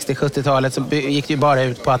menar 60-70-talet, så gick det ju bara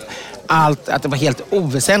ut på att det var helt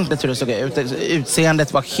oväsentligt hur det såg ut.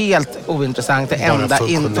 Utseendet var helt ointressant. Det enda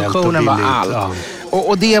funktionen var allt. Ja.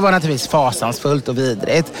 Och det var naturligtvis fasansfullt och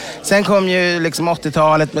vidrigt. Sen kom ju liksom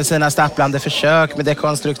 80-talet med sina stapplande försök med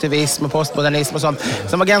dekonstruktivism och postmodernism och sånt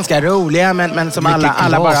som var ganska roliga men som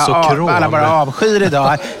alla bara avskyr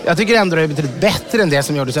idag. Jag tycker ändå det är betydligt bättre än det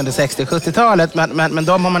som gjordes under 60-70-talet men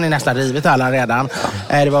de har man ju nästan rivit alla redan.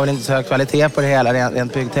 Det var väl inte så hög kvalitet på det hela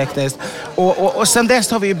rent byggtekniskt. Och sen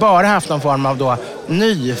dess har vi ju bara haft någon form av då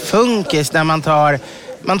nyfunkis där man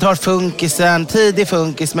tar funkisen, tidig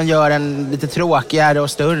funkis, men gör den lite tråkigare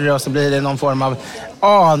och större och så blir det någon form av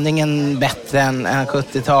aningen bättre än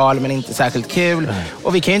 70-tal men inte särskilt kul.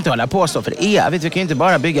 Och vi kan ju inte hålla på så för evigt. Vi kan ju inte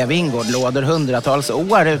bara bygga vingårdlådor hundratals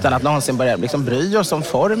år utan att någonsin börja liksom bry oss om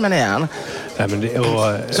formen igen. Nej, men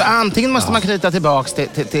så antingen måste man knyta tillbaks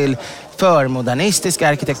till förmodernistisk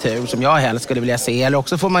arkitektur som jag helst skulle vilja se, eller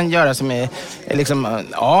också får man göra som i liksom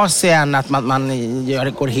Asien, att man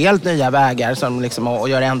går helt nya vägar som liksom, och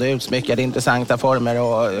gör ändå utsmyckade intressanta former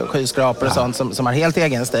och skyskrapor och sånt som har helt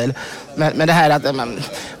egen stil. Men det här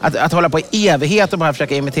att hålla på i evighet och bara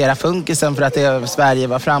försöka imitera funkisen för att Sverige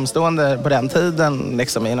var framstående på den tiden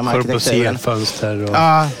liksom inom arkitekturen. Fönster och...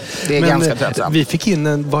 Ja, det är ganska tröttsamt. Vi fick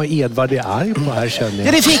in vad Edvard är arg på här, känner jag.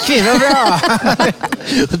 Ja, det fick vi, vad bra!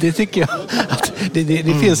 Och det tycker jag att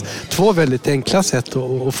det finns två väldigt enkla sätt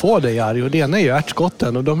att få dig arg. Och det ena är ju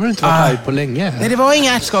ärtskotten och de har inte varit arg på länge. Nej, det var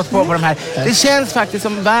inga ärtskott på de här. Det känns faktiskt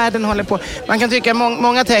som världen håller på. Man kan tycka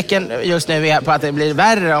många tecken just nu är på att det blir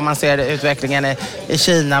värre om man ser utvecklingen i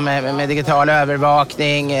Kina med digital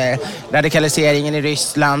övervakning, radikaliseringen i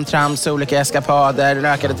Ryssland, Trumps olika eskapader, den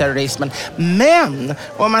ökade terrorismen. Men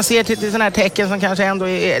om man ser till sådana här tecken som kanske ändå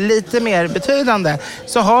är lite mer betydande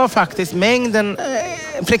så har faktiskt mängden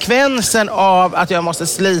frekvensen av att jag måste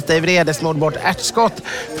slita i vredesmod bort ärtskott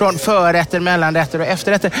från förrätter, mellanrätter och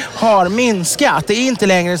efterrätter har minskat. Det är inte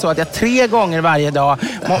längre så att jag 3 gånger varje dag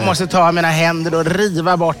måste ta mina händer och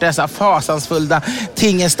riva bort dessa fasansfulla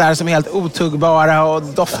tingestar som är helt otuggbara och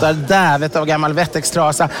doftar dävet av gammal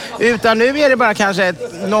vettextrasa. Utan nu är det bara kanske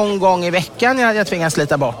någon gång i veckan jag tvingas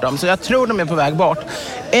slita bort dem. Så jag tror de är på väg bort.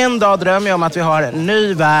 En dag drömmer jag om att vi har en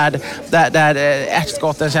ny värld där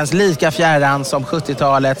ärtskotten känns lika fjärran som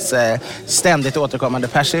 70-talets ständigt återkommande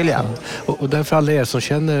persilja. Och därför alla er som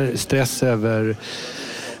känner stress över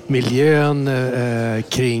miljön,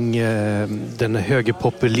 kring den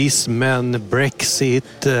högerpopulismen,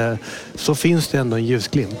 Brexit, så finns det ändå en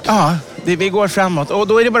ljusglimt. Ja, vi går framåt. Och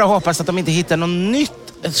då är det bara att hoppas att de inte hittar något nytt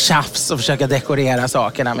tjafs och försöka dekorera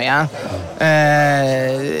sakerna med.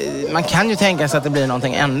 Man kan ju tänka sig att det blir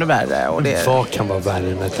någonting ännu värre. Och vad kan vara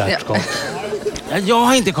värre med ett ärtskott? Jag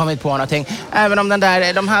har inte kommit på någonting. Även om de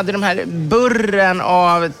hade de här burren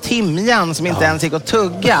av timjan som inte ens gick att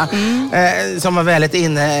tugga. Som var väldigt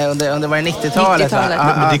inne under var det 90-talet.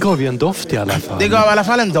 Men det gav ju en doft i alla fall. Det gav i alla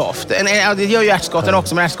fall en doft. Det gör ju ärtskotten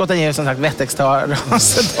också, men ärtskotten ger ju som sagt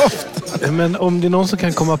vettextrasdoft. Men om det är någon som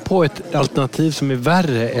kan komma på ett alternativ som är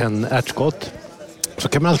värre än ärtskott, så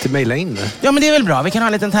kan man alltid mejla in. Ja, men det är väl bra. Vi kan ha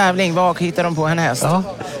en liten tävling. Vad hittar de på härnäst? Ja.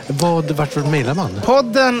 Vart mejlar man?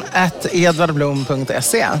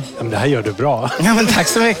 podden@edvardblom.se. Ja, men det här gör du bra. Ja, men tack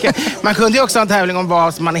så mycket. Man kunde ju också ha en tävling om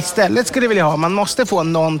vad man istället skulle vilja ha. Man måste få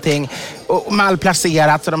någonting och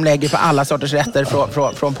malplacerat så de lägger på alla sorters rätter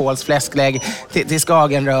från Pauls fläsklägg till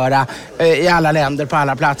skagenröra i alla länder på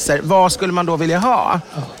alla platser. Vad skulle man då vilja ha?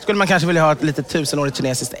 Skulle man kanske vilja ha ett litet 1000-årigt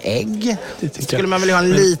kinesiskt ägg? Skulle man vilja ha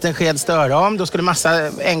en liten sked störom? Då skulle massa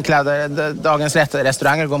enkla dagens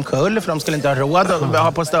restauranger gå omkull för de skulle inte ha råd att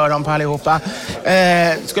ha på störom på allihopa.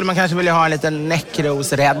 Skulle man kanske vilja ha en liten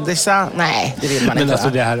näckrosräddisa? Nej, det vill man inte. Alltså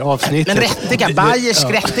det här avsnittet... Men rättika, bayersk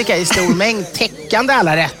rättika i stor mängd, täckande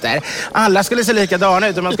alla rätter. Alla skulle se likadana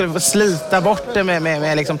ut och man skulle få slita bort det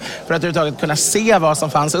med liksom, för att överhuvudtaget kunna se vad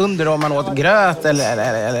som fanns under om man åt gröt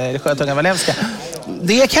eller sjötunga valenska.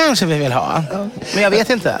 Det kanske vi vill ha, men jag vet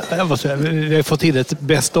inte. Vi har fått till ett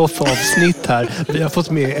best-of-avsnitt här. Vi har fått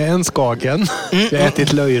med en skagen, vi har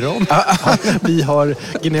ätit löjrom, vi har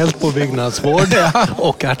gnällt på byggnadsvård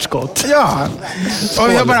och ärtskott. Ja, och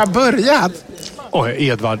vi har bara börjat. Oj,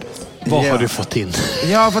 Edvard, vad har du fått in?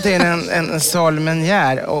 Jag har fått in en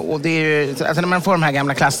solmenier och det är ju, alltså när man får de här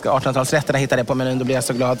gamla klassiska 1800-talsrätterna hittar det på menyn, då blir jag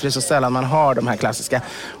så glad för det är så sällan man har de här klassiska.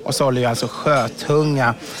 Och sol är ju alltså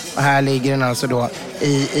sjötunga och här ligger den alltså då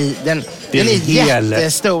i den är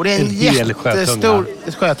jättestor. Det är en jättestor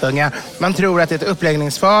sjötunga. Man tror att det är ett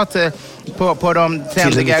uppläggningsfat på de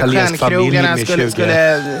trendiga stjärnkrogarna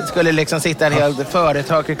skulle liksom sitta en hel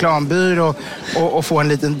företag, reklambyrå och få en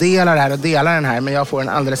liten del av det här och dela den här, men jag får den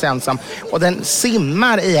alldeles ensam. Och den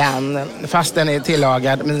simmar igen, fast den är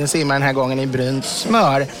tillagad, men den simmar den här gången i brynt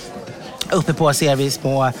smör. Uppe på ser vi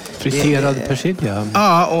små... friterad persilja.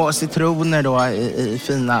 Ja, och citroner då i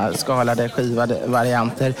fina skalade skivade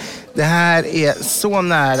varianter. Det här är så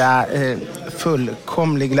nära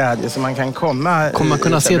fullkomlig glädje som man kan komma. Kommer man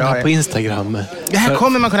kunna se det här på Instagram? Det här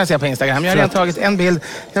kommer man kunna se på Instagram. Jag har redan tagit en bild.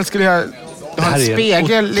 Jag skulle ha en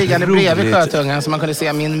spegel liggande bredvid sjötungan så man kunde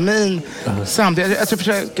se min min samtidigt. Jag tror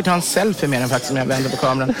jag försöker ta en selfie med den faktiskt när jag vänder på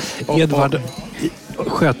kameran. Edvard,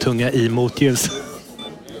 sjötunga i motljus.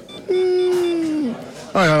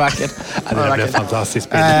 Ja, det var vackert. Det blev fantastiskt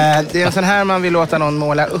bild. Det är en sån här man vill låta någon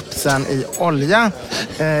måla upp sen i olja.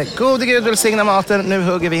 Gode Gud välsigna maten. Nu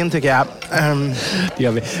hugger vi in tycker jag. Det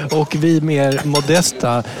gör vi. Och vi mer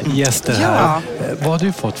modesta gäster här. Vad har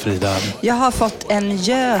du fått, Frida? Jag har fått en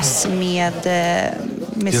gös med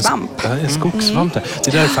svamp. En skogssvamp.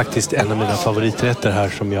 Det där är faktiskt en av mina favoriträtter här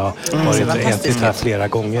som jag har ätit här flera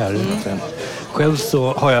gånger. Själv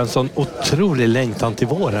så har jag en sån otrolig längtan till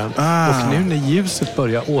våren. Och nu när ljuset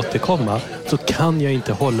börjar återkomma så kan jag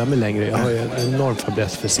inte hålla mig längre. Jag har ju en enorm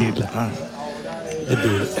fäbless för sill. Det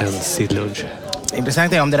blir en sillunch.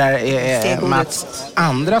 Intressant är om det där är Mats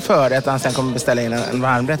andra förrätt och han sen kommer beställa in en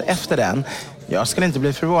varmrätt efter den. Jag skulle inte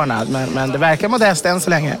bli förvånad, men det verkar modest än så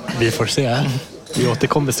länge. Vi får se. Vi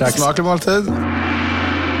återkommer strax. Smaklig måltid.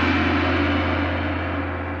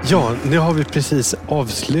 Ja, nu har vi precis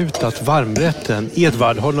avslutat varmrätten.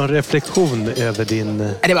 Edvard, har du någon reflektion över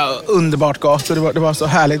din... Det var underbart gott och det var så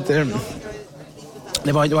härligt.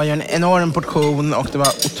 Det var ju en enorm portion och det var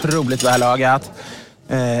otroligt vällagat.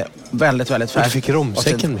 Väldigt, väldigt färskt. Du fick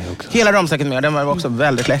romsäcken med också. Hela romsäcken med. Den var också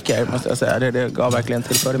väldigt läcker, måste jag säga. Det gav verkligen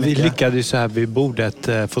tillförde mycket. Vi lyckades så här vid bordet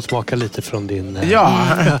få smaka lite från din... Ja,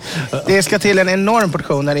 det ska till en enorm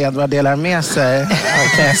portion när Edvard delar med sig.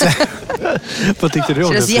 Vad tyckte du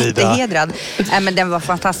om det, Frida? Jättehedrad. Men den var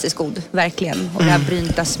fantastiskt god, verkligen. Och det här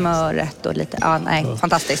brynta smöret och lite...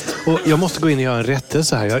 fantastiskt. Och jag måste gå in och göra en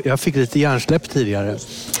rättelse här. Jag fick lite hjärnsläpp tidigare.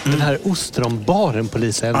 Den här ostrombaren på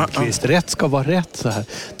Lisa Elmqvist. Rätt ska vara rätt så här.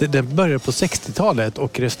 Den började på 60-talet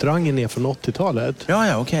och restaurangen är från 80-talet.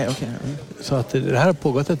 Ja, okej. Så att det här har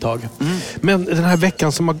pågått ett tag. Men den här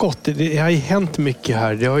veckan som har gått, det har ju hänt mycket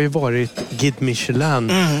här. Det har ju varit Guide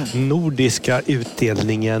Michelin, nordiska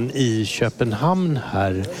utdelningen i Köpenhamn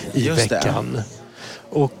här i veckan.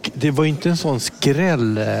 Och det var ju inte en sån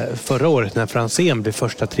skräll förra året när Franzén blev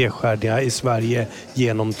första trestjärniga i Sverige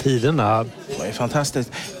genom tiderna. Det var ju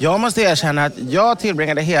fantastiskt. Jag måste erkänna att jag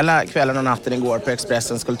tillbringade hela kvällen och natten igår på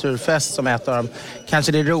Expressens kulturfest som ett av de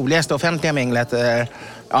kanske det roligaste offentliga minglet.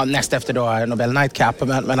 Näst efter då Nobel Nightcap,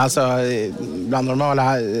 men alltså bland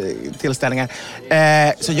normala tillställningar.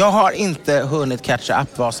 Så jag har inte hunnit catcha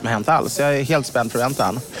upp vad som har hänt alls. Jag är helt spänd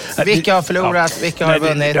förväntan. Vilka har förlorat, vilka har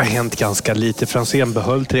vunnit? Det har hänt ganska lite. Franzén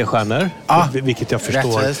behöll 3 stjärnor, vilket jag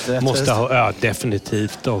förstår rättvist. Måste ha,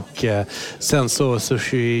 definitivt. Och sen så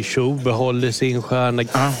Sushi Show behåller sin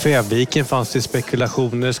stjärna. Fäviken fanns det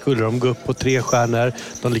spekulationer. Skulle de gå upp på 3 stjärnor?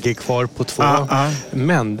 De ligger kvar på 2.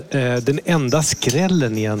 Men den enda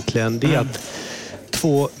skrällen egentligen, det är att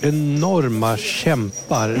 2 enorma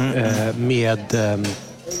kämpar med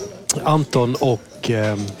Anton och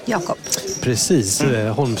Jakob. Precis,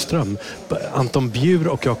 Holmström. Anton Bjur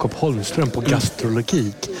och Jakob Holmström på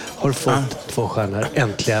gastrologik har fått 2 stjärnor,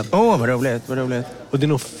 äntligen. Vad roligt, vad roligt. Och det är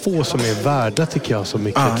nog få som är värda, tycker jag, så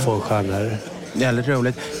mycket 2 stjärnor. Det är väldigt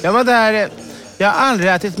roligt. Jag var där, jag har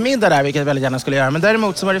aldrig ätit middag där, vilket jag väldigt gärna skulle göra. Men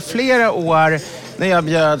däremot så var det flera år när jag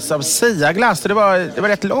bjöds av Sia-glass. Det var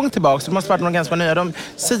rätt långt tillbaka, så det måste ha varit någon ganska nya.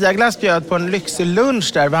 Sia-glass bjöd på en lyxig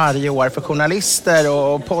lunch där varje år för journalister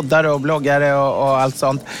och poddare och bloggare och allt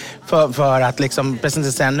sånt. För att liksom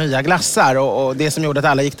presentera nya glassar. Och det som gjorde att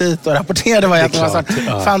alla gick dit och rapporterade var att det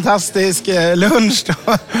var en fantastisk lunch.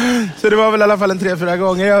 Så det var väl i alla fall 3-4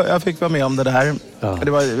 gånger jag fick vara med om det där. Ja.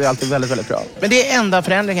 Det var alltid väldigt, väldigt bra. Men det är enda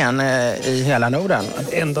förändringen i hela Norden.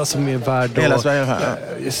 Det enda som är värd hela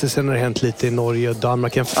Sverige. Sen har det hänt lite i Norge och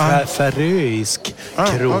Danmark. En färöisk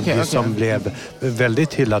krog som blev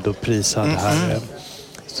väldigt hyllad och prisad här.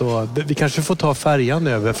 Så vi kanske får ta färjan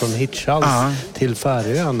över från Hirtshals till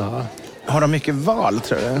Färöarna. Har de mycket val,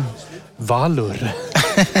 tror du? Valor.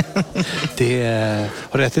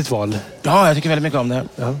 Har du ätit val? Ja, jag tycker väldigt mycket om det.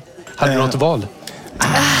 Ja. Hade du något val?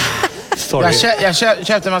 Jag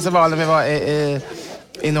köpte en massa val när vi var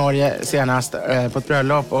i Norge senast på ett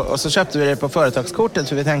bröllop. Och så köpte vi det på företagskortet,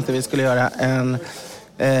 för vi tänkte att vi skulle göra en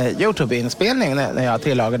YouTube-inspelning när jag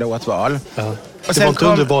tillagade åt val. Ja. Och det var inte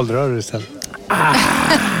under valrörelsen.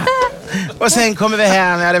 Och sen kommer vi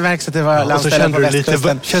hem, jag hade märkt att det var landställen på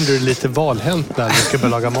västkusten. Kände du lite valhänt när du ska börja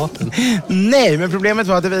laga maten? Nej, men problemet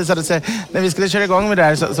var att det visade sig, när vi skulle köra igång med det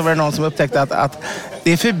här så var det någon som upptäckte att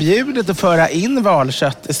det är förbjudet att föra in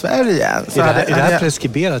valkött i Sverige. Så är det här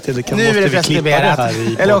preskriberat? Eller nu är det preskriberat.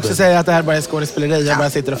 Eller också säga att det här bara är skådespeleri. Jag bara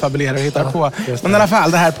sitter och fabulerar och hittar på. Men i alla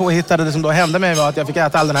fall, det här påhittade, det som då hände mig var att jag fick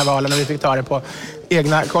äta all den här valen och vi fick ta det på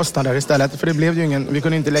egna kostnader istället. För det blev ju vi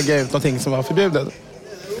kunde inte lägga ut någonting som var förbjudet.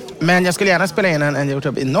 Men jag skulle gärna spela in en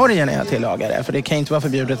YouTube i Norge när jag tillagade. För det kan inte vara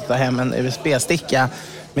förbjudet att ta hem en USB-sticka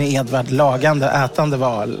med Edvard lagande, ätande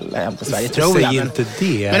val hem till Sverige, tror jag. Inte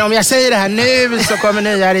det. Men om jag säger det här nu så kommer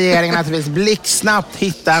nya regeringen naturligtvis blixtsnabbt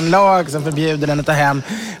hitta en lag som förbjuder den att ta hem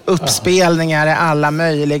uppspelningar i alla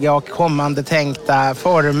möjliga och kommande tänkta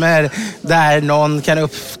former där någon kan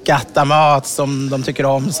uppskatta mat som de tycker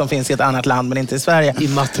om som finns i ett annat land men inte i Sverige. I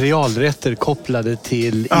materialrätter kopplade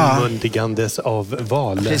till inmundigandes av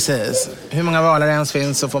val. Precis. Hur många valar det ens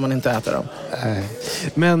finns så får man inte äta dem.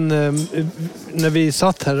 Men när vi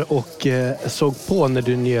satt här och såg på när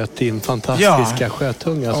du njöt din fantastiska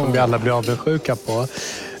sjötunga som vi alla blir avundsjuka på,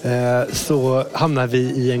 så hamnar vi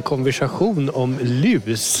i en konversation om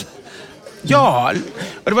lus. Ja,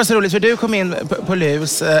 och det var så roligt för du kom in på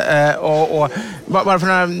lus och bara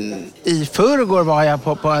för i förrgår var jag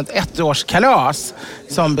på ett 1-årskalas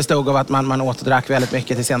som bestod av att man åt och drack väldigt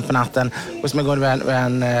mycket till sent på natten och som en god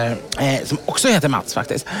vän som också heter Mats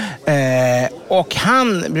faktiskt. Och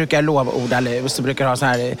han brukar lovorda lus och brukar ha så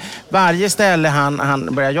här, varje ställe han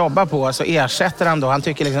börjar jobba på så ersätter han då, han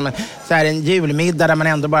tycker liksom så här en julmiddag där man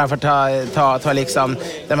ändå bara får ta liksom,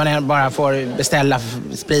 där man bara får beställa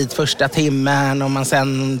sprit första timmen och man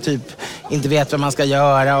sen typ inte vet vad man ska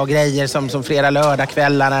göra och grejer som flera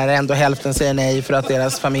lördagskvällar när ändå hälften säger nej för att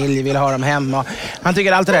deras familj vill ha dem hemma. Han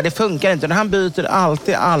tycker allt det funkar inte. Han byter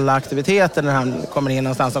alltid alla aktiviteter när han kommer in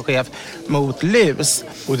någonstans som chef mot lus.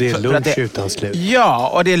 Och det är lunch utan slut.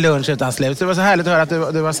 Ja, och det är lunch utan slut. Så det var så härligt att höra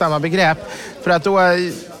att det var samma begrepp. För att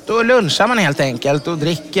då lunchar man helt enkelt och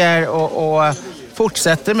dricker och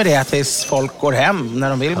fortsätter med det tills folk går hem när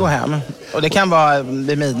de vill gå hem. Och det kan vara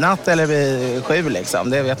vid midnatt eller vid 7 liksom.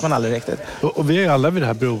 Det vet man aldrig riktigt. Och vi har alla vid det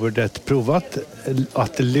här provet provat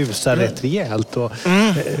att lusa rätt rejält. Och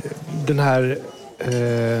den här...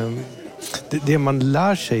 Det man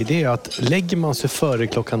lär sig det är att lägger man sig före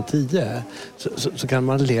klockan 10 så kan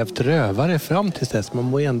man levt rövare fram till dess. Man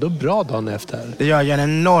mår ändå bra dagen efter. Det gör ju en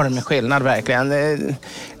enorm skillnad verkligen.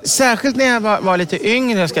 Särskilt när jag var lite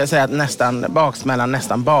yngre ska jag säga att baksmällan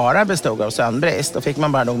nästan bara bestod av sömnbrist. Då fick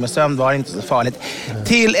man bara nog med sömn, var inte så farligt.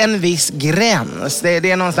 Till en viss gräns.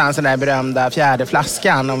 Det är någonstans den där berömda 4:e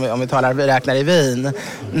flaskan om vi räknar i vin.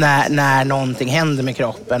 När någonting händer med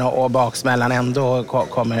kroppen och baksmällan ändå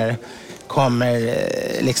kommer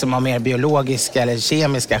liksom av mer biologiska eller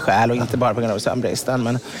kemiska skäl och inte bara på grund av sömnbristen.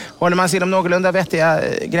 Men håller man sig inom någorlunda vettiga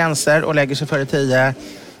gränser och lägger sig före 10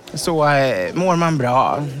 så mår man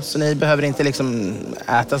bra. Så ni behöver inte liksom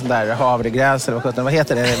äta sån där havregräs eller vad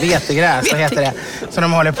heter det? Vetegräs, vad heter det? Som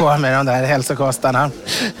de håller på med de där hälsokostarna.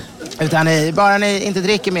 Utan bara ni inte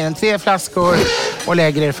dricker mer än 3 flaskor och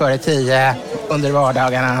lägger er före 10 under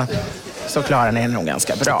vardagarna så klarar ni nog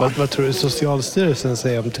ganska bra. Vad tror du Socialstyrelsen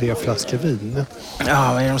säger om 3 flaskor vin?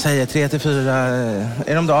 Ja, vad är de säger? 3 till 4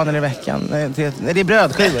 är de dagen eller i veckan? Nej, det är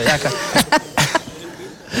brödskivor, jäklar.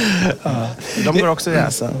 De går också i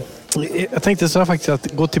jäsa. Jag tänkte så faktiskt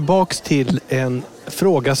att gå tillbaks till en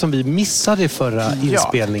fråga som vi missade i förra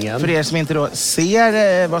inspelningen. För er som inte då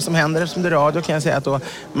ser vad som händer som det är radio kan jag säga att då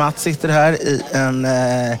Mats sitter här i en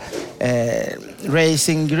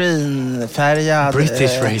Racing Green-färgad...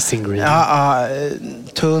 British Racing Green.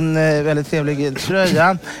 Tunn, väldigt trevlig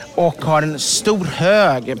tröja. Och har en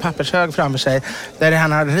stor pappershög framför sig. Där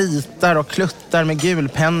han ritar och kluttar med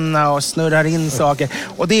gulpenna och snurrar in saker.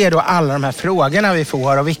 Och det är då alla de här frågorna vi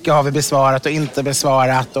får. Och vilka har vi besvarat och inte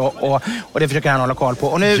besvarat. Och det försöker han hålla koll på.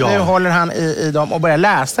 Och nu håller han i dem och börjar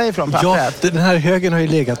läsa ifrån pappret. Ja, den här högen har ju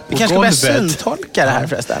legat på golvet. Vi kanske börjar syntolka det här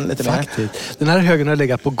förresten lite mer. Faktiskt. Den här högen har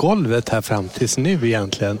legat på golvet här fram tills nu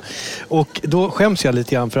egentligen. Och då skäms jag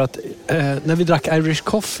lite grann för att när vi drack Irish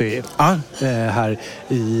Coffee här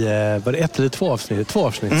i var det 1 eller 2 avsnitt? 2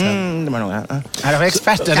 avsnitt sen. Det var nog här har vi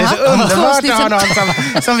experter. Det är så underbart att ha någon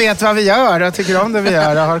som vet vad vi gör och tycker om det vi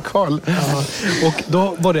gör och har koll. Ja. Och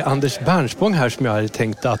då var det Anders Bernsbång här som jag hade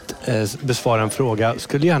tänkt att besvara en fråga.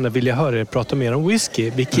 Skulle gärna vilja höra er prata mer om whisky.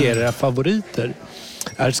 Vilka är era favoriter?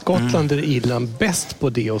 Är Skottland eller Irland bäst på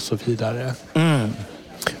det och så vidare?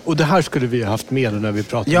 Och det här skulle vi ha haft med när vi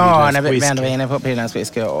pratade om irländsk whisky. Ja, när vi är inne på irländsk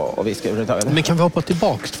whisky och whisky överhuvudtaget. Men kan vi hoppa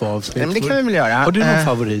tillbaka 2 avsnitt? Men det kan vi väl göra. Har du någon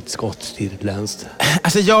favorit skotskt irländskt?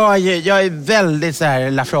 Alltså jag är väldigt så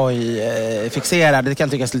här Lafroy-fixerad. Det kan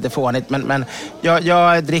tyckas lite fånigt, men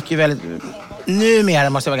jag dricker ju väldigt... Numera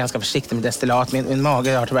måste jag vara ganska försiktig med destillat. Min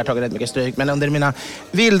mage har tyvärr tagit rätt mycket stryk. Men under mina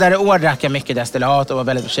vildare år drack jag mycket destillat och var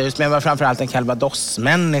väldigt förtjust. Men jag var framförallt en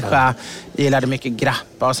calvados-människa. Gillade mycket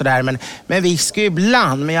grappa och sådär. Men whisky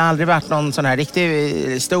ibland. Men jag har aldrig varit någon sån här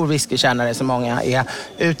riktigt stor whiskykännare som många är.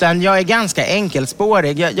 Utan jag är ganska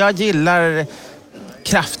enkelspårig. Jag gillar...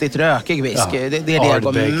 kraftigt rökig whisky. Det är det jag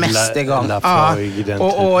går mest igång.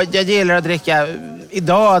 Och jag gillar att dricka...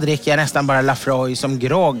 Idag dricker jag nästan bara Lafroy som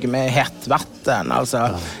grogg med hett vatten. Alltså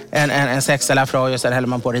en 6 Lafroy och så häller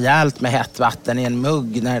man på rejält med hett vatten i en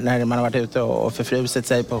mugg när man har varit ute och förfrusit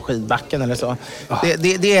sig på skidbacken eller så.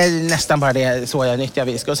 Det är nästan bara det så jag nyttjar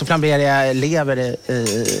whisky. Och så flamberar jag lever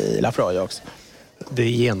i Lafroy också. Det är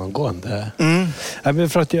genomgående.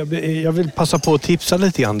 För att jag vill passa på att tipsa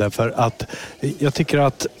lite grann därför att jag tycker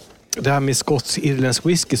att det här med irländsk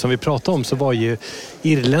whisky som vi pratade om så var ju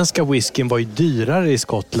irländska whiskyn var ju dyrare i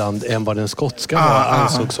Skottland än vad den skotska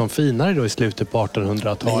ansågs som finare då i slutet på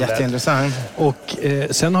 1800-talet. Jätteintressant. Och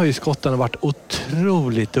sen har ju skottarna varit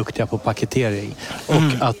otroligt duktiga på paketering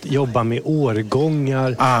och att jobba med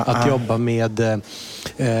årgångar, att jobba med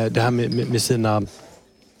det här med sina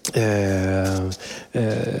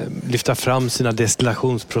lyfta fram sina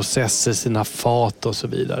destillationsprocesser, sina fat och så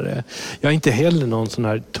vidare. Jag är inte heller någon sån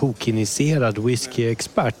här tokinitierad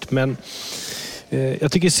whisky-expert, men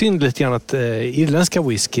jag tycker synd lite grann att irländska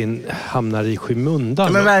whiskyn hamnar i skymundan.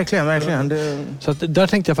 Ja, men verkligen. Så att, där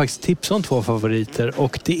tänkte jag faktiskt tipsa om 2 favoriter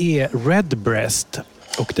och det är Redbreast.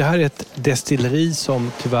 Och det här är ett destilleri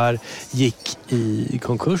som tyvärr gick i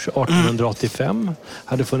konkurs 1885.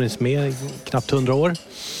 Hade funnits med knappt 100 år.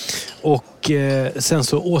 Och sen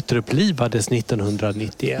så återupplivades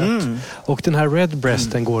 1991. Och den här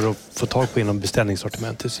Redbreasten går att få tag på inom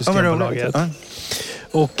beställningssortimentet, Systembolaget.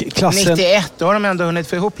 Och klassen... 91, då har de ändå hunnit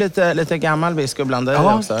få ihop lite gammal whisky och blanda i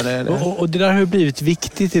också. Och det där har ju blivit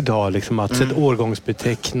viktigt idag, liksom, att sätta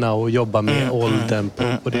årgångsbeteckna och jobba med åldern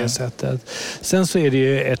på det sättet. Sen så är det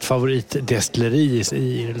ju ett favoritdestilleri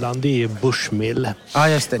i Irland, det är Bushmill. Ja,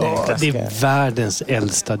 just det. Det är världens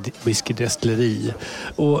äldsta whiskydestilleri.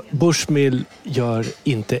 Och Bushmill gör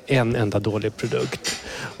inte en enda dålig produkt.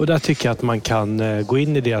 Och där tycker jag att man kan gå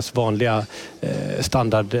in i deras vanliga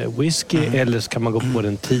standard whisky eller så kan man gå på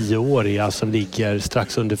den 10-åriga som ligger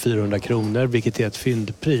strax under 400 kronor, vilket är ett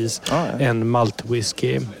fyndpris. En malt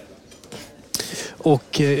whisky.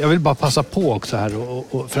 Och jag vill bara passa på också här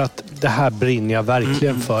för att det här brinner jag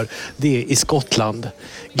verkligen för. Det är i Skottland.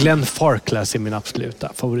 Glenn Farclas är min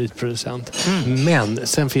absoluta favoritproducent. Men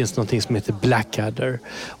sen finns någonting som heter Blackadder.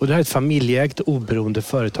 Och det här är ett familjeägt oberoende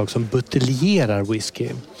företag som buteljerar whisky.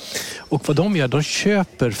 Och vad de gör, de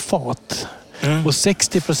köper fat. Och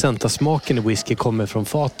 60% av smaken i whisky kommer från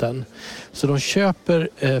faten. Så de köper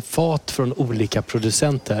fat från olika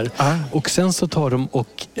producenter. Och sen så tar de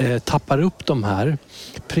och tappar upp de här.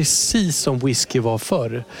 Precis som whisky var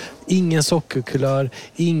förr. Ingen sockerkulör,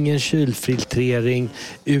 ingen kylfiltrering.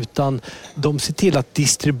 Utan de ser till att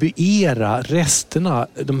distribuera resterna.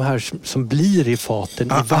 De här som blir i faten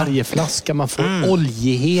i varje flaska. Man får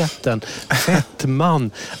oljigheten,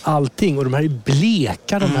 fettman, allting. Och de här är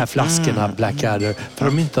bleka, de här flaskorna Blackadder. För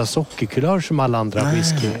de inte har sockerkulör som alla andra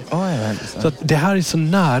whisky. Så att det här är så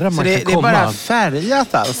nära man kan komma. Det är bara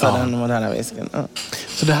färgat alltså, den moderna whiskyn. Ja.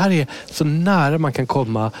 Så det här är så nära man kan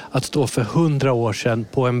komma att stå för 100 år sedan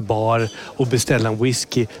på en bar och beställa en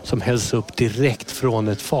whisky som hälls upp direkt från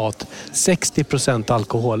ett fat. 60%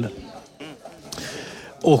 alkohol.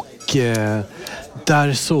 Och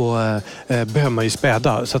där så behöver man ju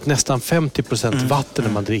späda så att nästan 50% vatten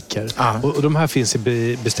när man dricker. Och de här finns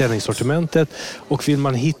i beställningssortimentet, och vill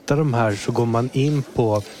man hitta de här så går man in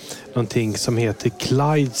på någonting som heter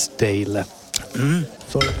Clydesdale.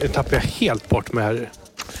 Så det tappar jag helt bort med här.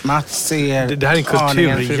 Mats ser det här är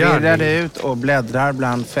en förvirrad ut och bläddrar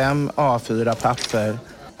bland 5 A4-papper.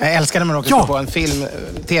 Jag älskar när man råkar på en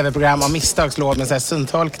tv-program av misstagslåd med så här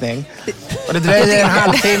syntolkning. Och det dröjer en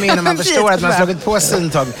halvtimme innan man förstår att man har slagit på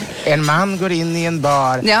syntolkning. En man går in i en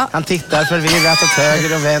bar. Ja. Han tittar förvirrat åt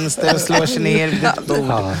höger och vänster och slår sig ner vid ett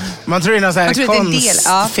bord. Man tror det är någon så här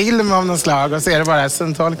konstfilm av någon slag och ser det bara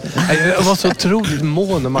syntolkning. Jag var så otroligt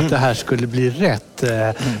mån om att det här skulle bli rätt.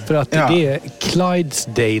 För att det är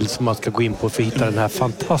Clydesdale som man ska gå in på för att hitta den här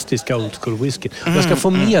fantastiska old school whisky. Jag ska få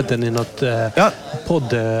med den i något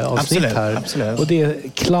poddavsnitt här. Absolut. Och det är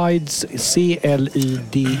Clydes,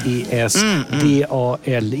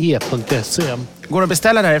 CLIDESDALE.se. Går det att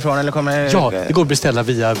beställa därifrån eller kommer... Ja, det går att beställa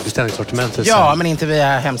via beställningssortimentet. Ja, men inte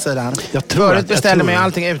via hemsidan. Förut beställde man ju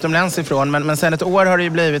allting utomlands ifrån, men sen ett år har det ju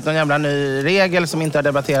blivit någon jävla ny regel som inte har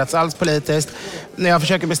debatterats alls politiskt. När jag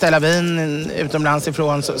försöker beställa vin utomlands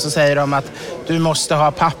ifrån så säger de att du måste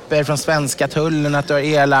ha papper från svenska tullen, att du har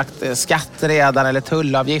erlagt skatt redan eller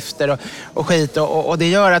tullavgifter och skit. Och det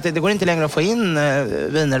gör att det går inte längre att få in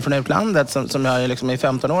viner från utlandet som jag liksom i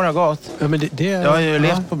 15 år har gått. Ja, men jag har ju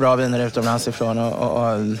levt på bra viner utomlands ifrån.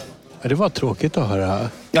 Ja, det var tråkigt att höra.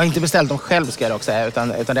 Jag har inte beställt dem själv, ska jag också säga, utan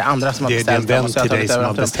det är andra som har beställt dem. Det är en vän till dig som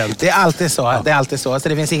har beställt. Det är alltid så. Ja. Det är alltid så. Så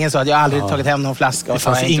det finns ingen så att jag aldrig tagit hem någon flaska. Det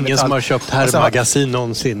fanns ingen som har köpt herrmagasin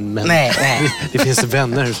någonsin. Men nej. Det finns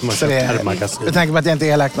vänner som har köpt herrmagasin. Jag tänker på att jag inte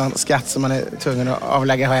har lagt någon skatt som man är tvungen att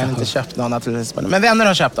avlägga. Har jag inte köpt någon naturligtvis. Men vänner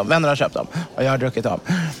har köpt dem. Och jag har druckit dem.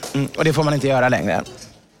 Och det får man inte göra längre.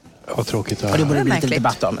 Vad tråkigt att höra. Och det borde bli lite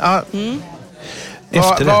debatt om. Ja.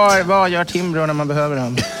 Vad gör Timbro när man behöver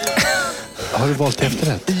dem? Har du valt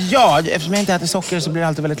efterrätt? Ja, eftersom jag inte äter socker så blir det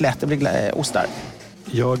alltid väldigt lätt. Det blir ostar.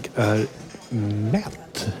 Jag är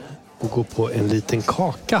mätt och går på en liten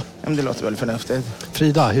kaka. Men det låter väl förnuftigt.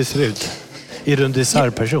 Frida, hur ser det ut? Är du en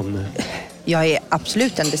dessertperson? Jag är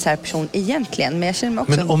absolut en dessertperson egentligen, men jag känner mig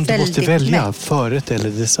också men om du måste välja förrätt eller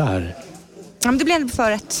dessert? Ja, men det blir ändå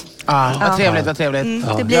förrätt. Vad trevligt.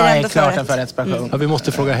 Det blir jag ändå är klart en förrättsperson. Ja, vi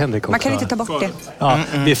måste fråga Henrik också. Man kan inte ta bort det. Ja,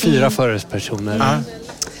 vi är 4 förrättspersoner.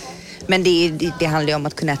 Men det handlar ju om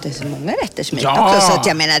att kunna äta så många rätter som möjligt också. Så att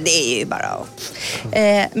jag menar, det är ju bara...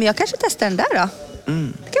 Men jag kanske testar den där då.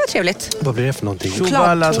 Det kan vara trevligt. Vad blir det för någonting?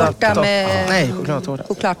 Chokladtårta med... Nej,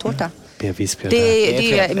 chokladtårta. Det är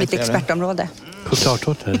ju mitt expertområde.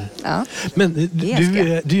 Chokladtårta? Ja. Men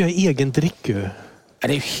du gör egen dricku. Ja,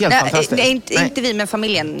 det är ju helt fantastiskt. Inte vi, men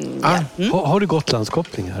familjen. Har du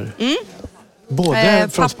Gotlandskopplingar? Både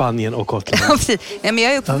från Spanien och Gotland? Ja, precis. Nej, men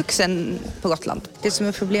jag är uppvuxen på Gotland. Det som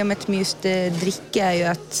är problemet med just dricka är ju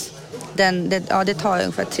att det tar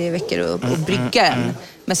ungefär 3 veckor att brygga den.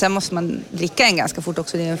 Men sen måste man dricka den ganska fort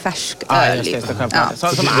också. Det är en färsk öl.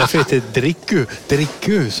 Därför heter det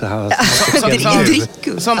dricku så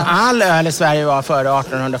här. Som all öl i Sverige var före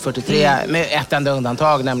 1843 med ett enda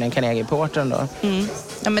undantag, nämligen Carnegie-porten då.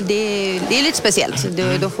 Ja, men det är lite speciellt.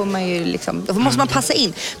 Då får man ju liksom, då måste man passa in.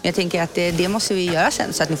 Men jag tänker att det måste vi göra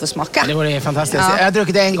sen så att ni får smaka. Det vore fantastiskt. Jag har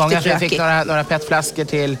druckit det en gång. Jag fick några petflaskor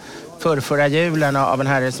till förra julen av en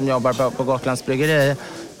herre som jobbar på Gotlands bryggeri.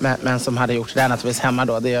 Men som hade gjort det naturligtvis hemma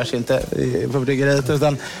då. Det görs inte på bryggeriet. Och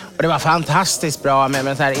det var fantastiskt bra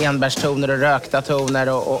med så här enbärstoner och rökta toner.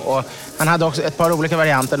 Och han hade också ett par olika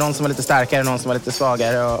varianter. Någon som var lite starkare, någon som var lite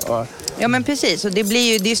svagare. Ja, men precis. Och det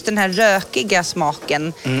blir ju just den här rökiga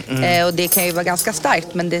smaken. Och det kan ju vara ganska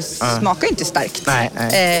starkt, men det smakar inte starkt.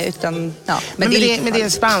 Nej. Utan, men med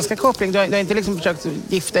din spanska koppling, du har inte liksom försökt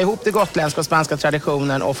gifta ihop det gotländska och spanska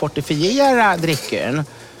traditionen och fortifiera drycken?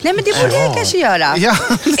 Nej, men det borde jag kanske göra. Ja.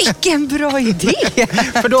 Vilken bra idé!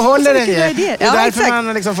 För då håller den ju. Det är därför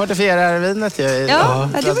man liksom fortifierar vinet ju. Ja,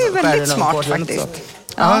 det var ju väldigt smart faktiskt.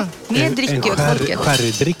 Ja, mer dricka åt folket.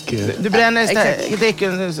 Sherrydricka. Du bränner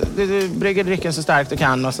drycken, du brygger drycken så starkt du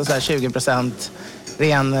kan och så 20%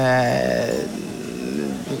 ren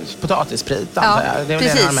potatissprit, antar jag. Det är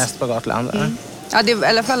väl det man mest på Gotland. Ja, i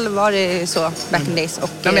alla fall var det så back in days. Och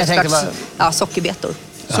sockerbetor.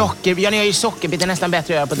 Ni har ju sockerbetor, det är nästan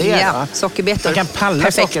bättre att göra på det. Ja, sockerbetor. Man kan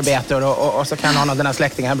palla sockerbetor och så kan någon av dina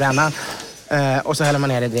släktingar bränna Och så häller man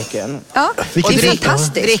ner i dricken. Ja, det är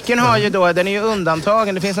fantastiskt. Dricken har ju då, den är ju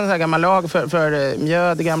undantagen. Det finns en sån här gammal lag för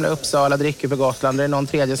mjöd i gamla Uppsala, drycker på Gotland. Det är någon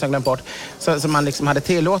tredje som glömt bort. Så man liksom hade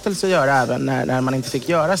tillåtelse att göra även när man inte fick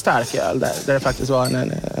göra starköl. Där det faktiskt var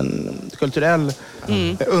en kulturell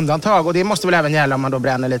undantag. Och det måste väl även gälla om man då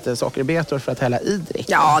bränner lite sockerbetor för att hälla i drick.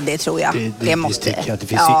 Ja, det tror jag. Det måste. Det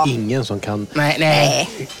finns ju ingen som kan... Nej.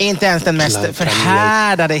 Inte ens den mest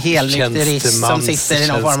förhärdade helnykterist som sitter i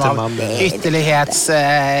någon form av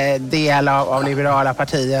ytterlighetsdel av liberala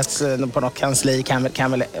partiet på något kansli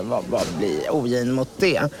kan väl bli ogin mot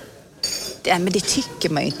det. Ja, men det tycker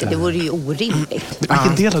man ju inte. Det vore ju orimligt.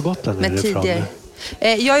 Vilken del av Gotland är det ifrån?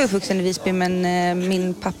 Jag är uppvuxen i Visby, men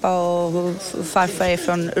min pappa och farfar är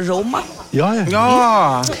från Roma.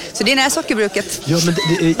 Ja. Så det är nära sockerbruket. Ja, men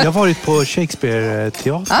jag har varit på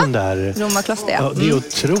Shakespeare-teatern där. Roma kloster, ja. Det är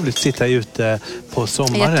otroligt att sitta ute på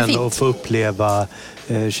sommaren och få uppleva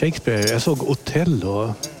Shakespeare. Jag såg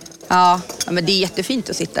Othello. Ja, men det är jättefint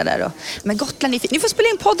att sitta där då. Men Gotland är fint. Ni får spela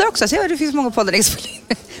in poddar också. Se, det finns många poddar att spela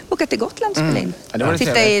in. Åka till Gotland och spela in.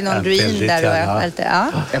 Titta i någon ruin där.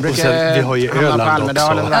 Jag brukar vi har ju Öland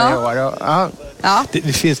också. Varje år. Ja.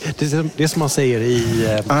 Det finns, det som man säger i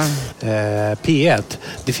P1,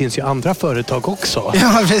 det finns ju andra företag också.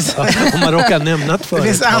 Ja, precis. Om man råkar nämna ett företag.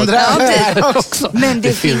 Det finns andra också. Men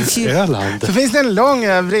det finns ju Öland. Så finns det en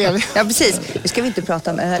lång brev. Ja, precis. Nu ska vi inte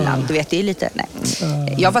prata om Öland. Du vet, det är lite... Nej.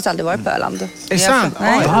 Jag har faktiskt aldrig varit på Öland. Är det sant?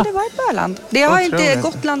 Nej, jag har aldrig varit på Öland. Det har inte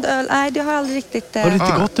Gotland, nej, det har aldrig riktigt... Har det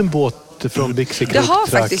inte gått en båt från Byxekrok? Det har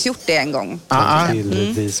faktiskt gjort det en gång.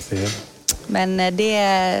 Till Visby. Men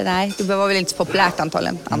det var väl inte så populärt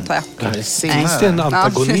antagligen, antar jag. Finns det en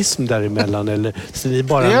antagonism däremellan? Eller så ni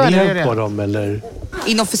bara ner på dem? Eller?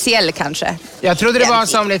 Inofficiell kanske. Jag trodde det var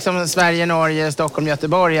som liksom Sverige, Norge, Stockholm,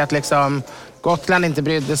 Göteborg. Att liksom Gotland inte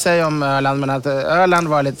brydde sig om Öland, men att Öland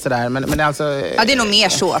var lite sådär. Men alltså... Ja, det är nog mer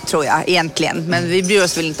så, tror jag, egentligen. Men vi bryr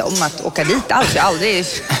oss väl inte om att åka dit alls. Jag har aldrig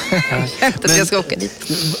att jag ska åka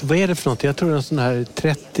dit. Vad är det för något? Jag tror en sån här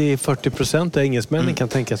 30-40% av engelsmännen kan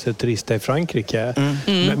tänka sig att turista i Frankrike.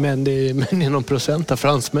 Men det är någon procent av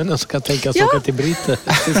fransmännen som kan tänka sig att åka till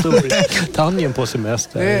Storbritannien på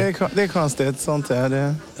semester. Det är konstigt, sånt är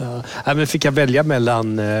det. Ja, men fick jag välja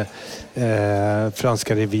mellan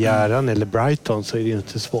franska rivieran eller Brighton så är det ju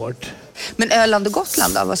inte svårt. Men Öland och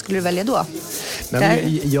Gotland då? Vad skulle du välja då?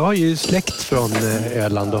 Jag har ju släkt från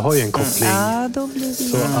Öland och har ju en koppling. Ja, då blir det...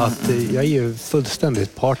 Så att jag är ju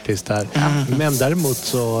fullständigt partisk där. Men däremot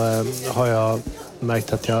så har jag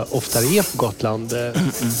märkt att jag oftare är på Gotland än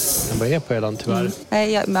vad jag är på Öland tyvärr.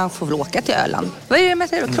 Man får väl åka till Öland. Vad är det med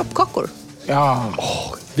det? Kroppkakor? Ja.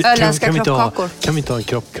 Öländska kroppkakor. Kan vi inte ha en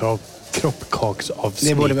kroppkaksavsnitt?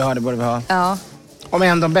 Det borde vi ha. Ja.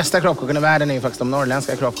 Men de bästa kroppkakorna i världen är ju faktiskt de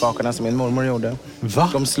norrländska kroppkakorna som min mormor gjorde. Va?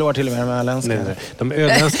 De slår till och med de öländska. Nej. De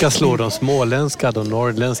öländska slår de småländska, de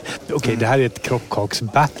norrländska. Okej, det här är ett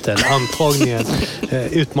kroppkaksbattle. Antagningen,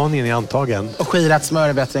 utmaningen är antagen. Och skirat smör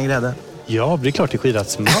är bättre än grädde. Ja, det är klart det är skirat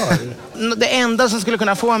smör. Det enda som skulle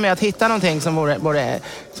kunna få mig att hitta någonting som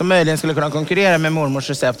möjligen skulle kunna konkurrera med mormors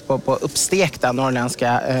recept på uppstekta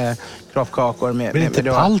norrländska kroppkakor. Men inte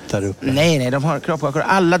palt där uppe? Nej, de har kroppkakor.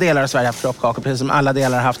 Alla delar av Sverige har haft kroppkakor, precis som alla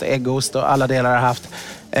delar har haft äggost och alla delar har haft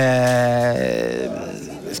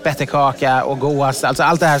spettekaka och gås. Alltså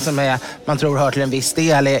allt det här som man tror hör till en viss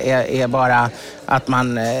del är bara att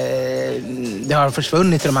det har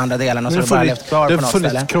försvunnit i de andra delarna och så har det bara levt kvar på något ställe. Det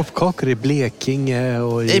har funnits kroppkakor i Blekinge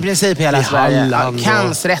och i princip hela Sverige. Halland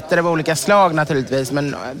Kansrätter av olika slag naturligtvis,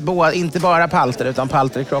 men inte bara palter utan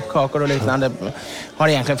palter i kroppkakor och liknande har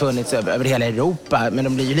egentligen funnits över hela Europa, men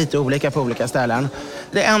de blir ju lite olika på olika ställen.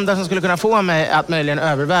 Det enda som skulle kunna få mig att möjligen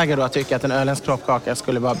överväga då att tycka att en öländsk kroppkaka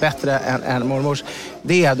skulle vara bättre än mormors,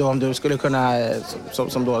 det är då om du skulle kunna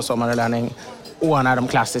som då sommarlärning ordna de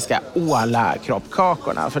klassiska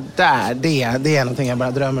Åla-kroppkakorna. För det är någonting jag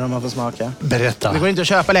bara drömmer om att få smaka. Berätta. Det går inte att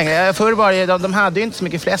köpa längre. Förr var de hade ju inte så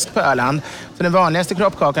mycket fläsk på Öland. Så den vanligaste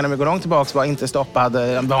kroppkakan, när vi går långt tillbaka, var inte stoppad.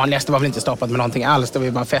 Den vanligaste var väl inte stoppad med någonting alls. Det var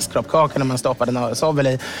ju bara fästkroppkakan när man stoppade sovel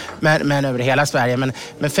i. Men över hela Sverige. Men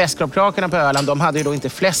fästkroppkakorna på Öland, de hade ju då inte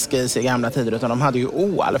fläsk i sig i gamla tider, utan de hade ju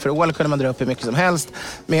ål. För ål kunde man dra upp hur mycket som helst.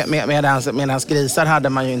 Medans grisar hade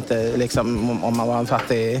man ju inte, liksom, om man var en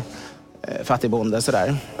fattig bonde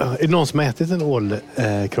sådär. Är det någon som har ätit en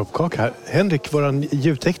ålkroppkaka här? Henrik, våran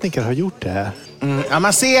ljudtekniker, har gjort det. Ja,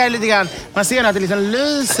 man ser lite grann, man ser att det liksom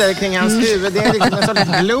lyser kring hans huvud. Det är liksom en sorts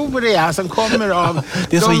gloria som kommer av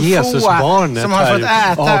det är så Jesusbarnet som har fått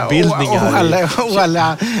äta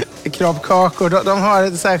alla kroppkakor. De har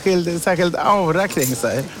ett särskilt aura kring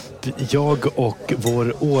sig. jag och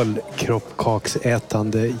vår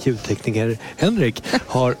ålkroppkaksätande ljudtekniker Henrik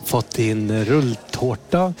har fått in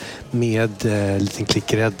rulltårta med liten klick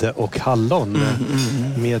grädde och hallon.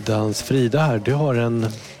 Medans Frida här, du har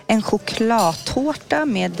en chokladtårta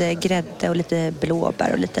med grädde och lite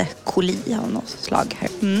blåbär och lite coulis av något slag här.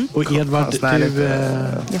 Och Edvard, du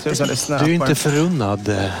är inte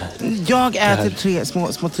förunnad. Jag äter 3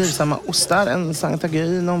 små trivsamma ostar, en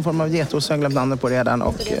Saint-Aguy, någon form av getost som jag glömt namnet på redan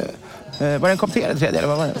och... var det en kopp te eller tredje eller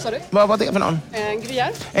vad var det? Vad sa du? Vad var det för någon? En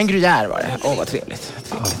gruyère. En gruyère var det. Vad trevligt.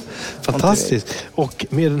 Ja, fantastiskt. Och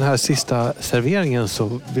med den här sista serveringen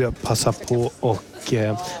så vill jag passa på och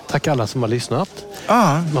tacka alla som har lyssnat.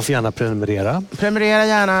 Man får gärna prenumerera. Prenumerera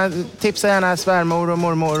gärna, tipsa gärna svärmor och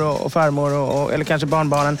mormor och farmor och eller kanske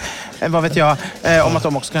barnbarnen, vad vet jag, om att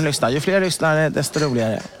de också kan lyssna. Ju fler lyssnare, desto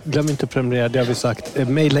roligare. Glöm inte att prenumerera, det har vi sagt.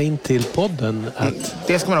 Maila in till podden.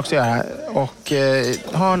 Det ska man också göra. Och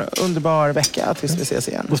ha en underbar vecka att vi ses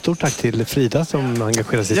igen. Och stort tack till Frida som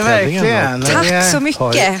engagerar sig i tävlingen. tävlingen. Tack så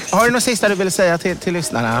mycket. Har du något sista du vill säga till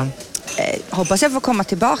lyssnarna? Hoppas jag får komma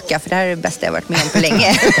tillbaka, för det här är det bästa jag varit med om på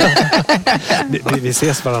länge. vi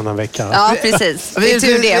ses varannan vecka. Ja, precis. Vi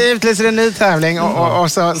utlyser en ny tävling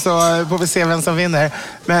och så får vi se vem som vinner.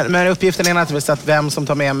 Men uppgiften är naturligtvis att vem som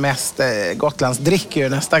tar med mest Gotlands dricker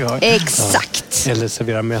nästa gång. Exakt. Eller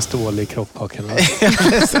serverar mest ål i kroppkakorna.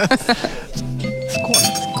 Skål.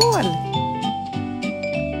 Skål.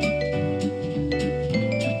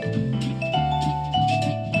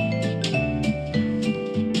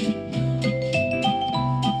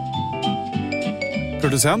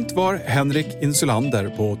 Producent var Henrik Insulander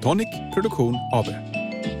på Tonic Produktion AB.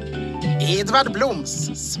 Edvard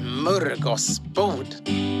Bloms smörgåsbord.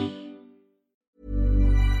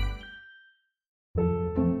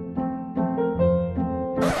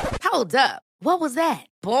 Hold up. What was that?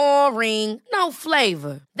 Boring. No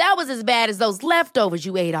flavor. That was as bad as those leftovers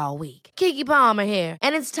you ate all week. Keke Palmer here,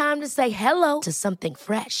 and it's time to say hello to something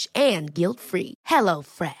fresh and guilt-free. Hello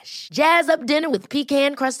Fresh. Jazz up dinner with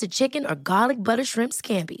pecan-crusted chicken or garlic butter shrimp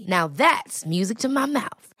scampi. Now that's music to my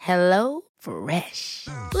mouth. Hello Fresh.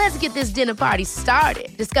 Let's get this dinner party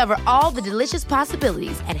started. Discover all the delicious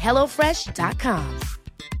possibilities at hellofresh.com.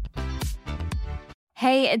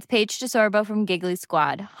 Hey, it's Paige DeSorbo from Giggly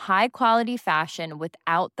Squad. High quality fashion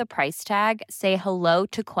without the price tag. Say hello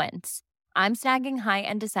to Quince. I'm snagging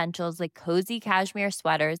high-end essentials like cozy cashmere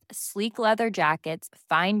sweaters, sleek leather jackets,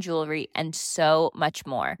 fine jewelry, and so much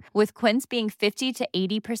more. With Quince being 50 to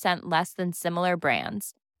 80% less than similar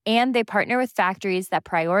brands. And they partner with factories that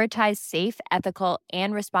prioritize safe, ethical,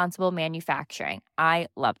 and responsible manufacturing. I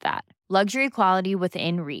love that. Luxury quality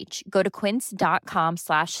within reach. Go to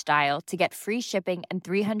quince.com/style to get free shipping and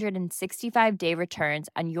 365-day returns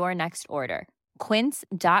on your next order.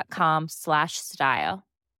 Quince.com/style.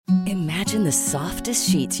 Imagine the softest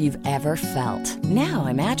sheets you've ever felt. Now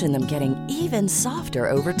imagine them getting even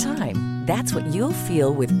softer over time. That's what you'll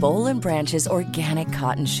feel with Boll & Branch's organic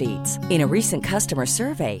cotton sheets. In a recent customer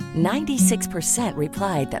survey, 96%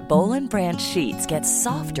 replied that Boll & Branch sheets get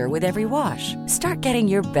softer with every wash. Start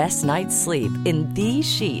getting your best night's sleep in these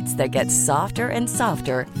sheets that get softer and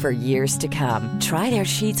softer for years to come. Try their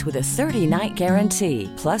sheets with a 30-night guarantee.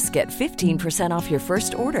 Plus, get 15% off your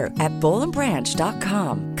first order at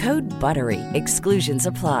bollandbranch.com. Code BUTTERY. Exclusions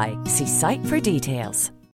apply. See site for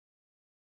details.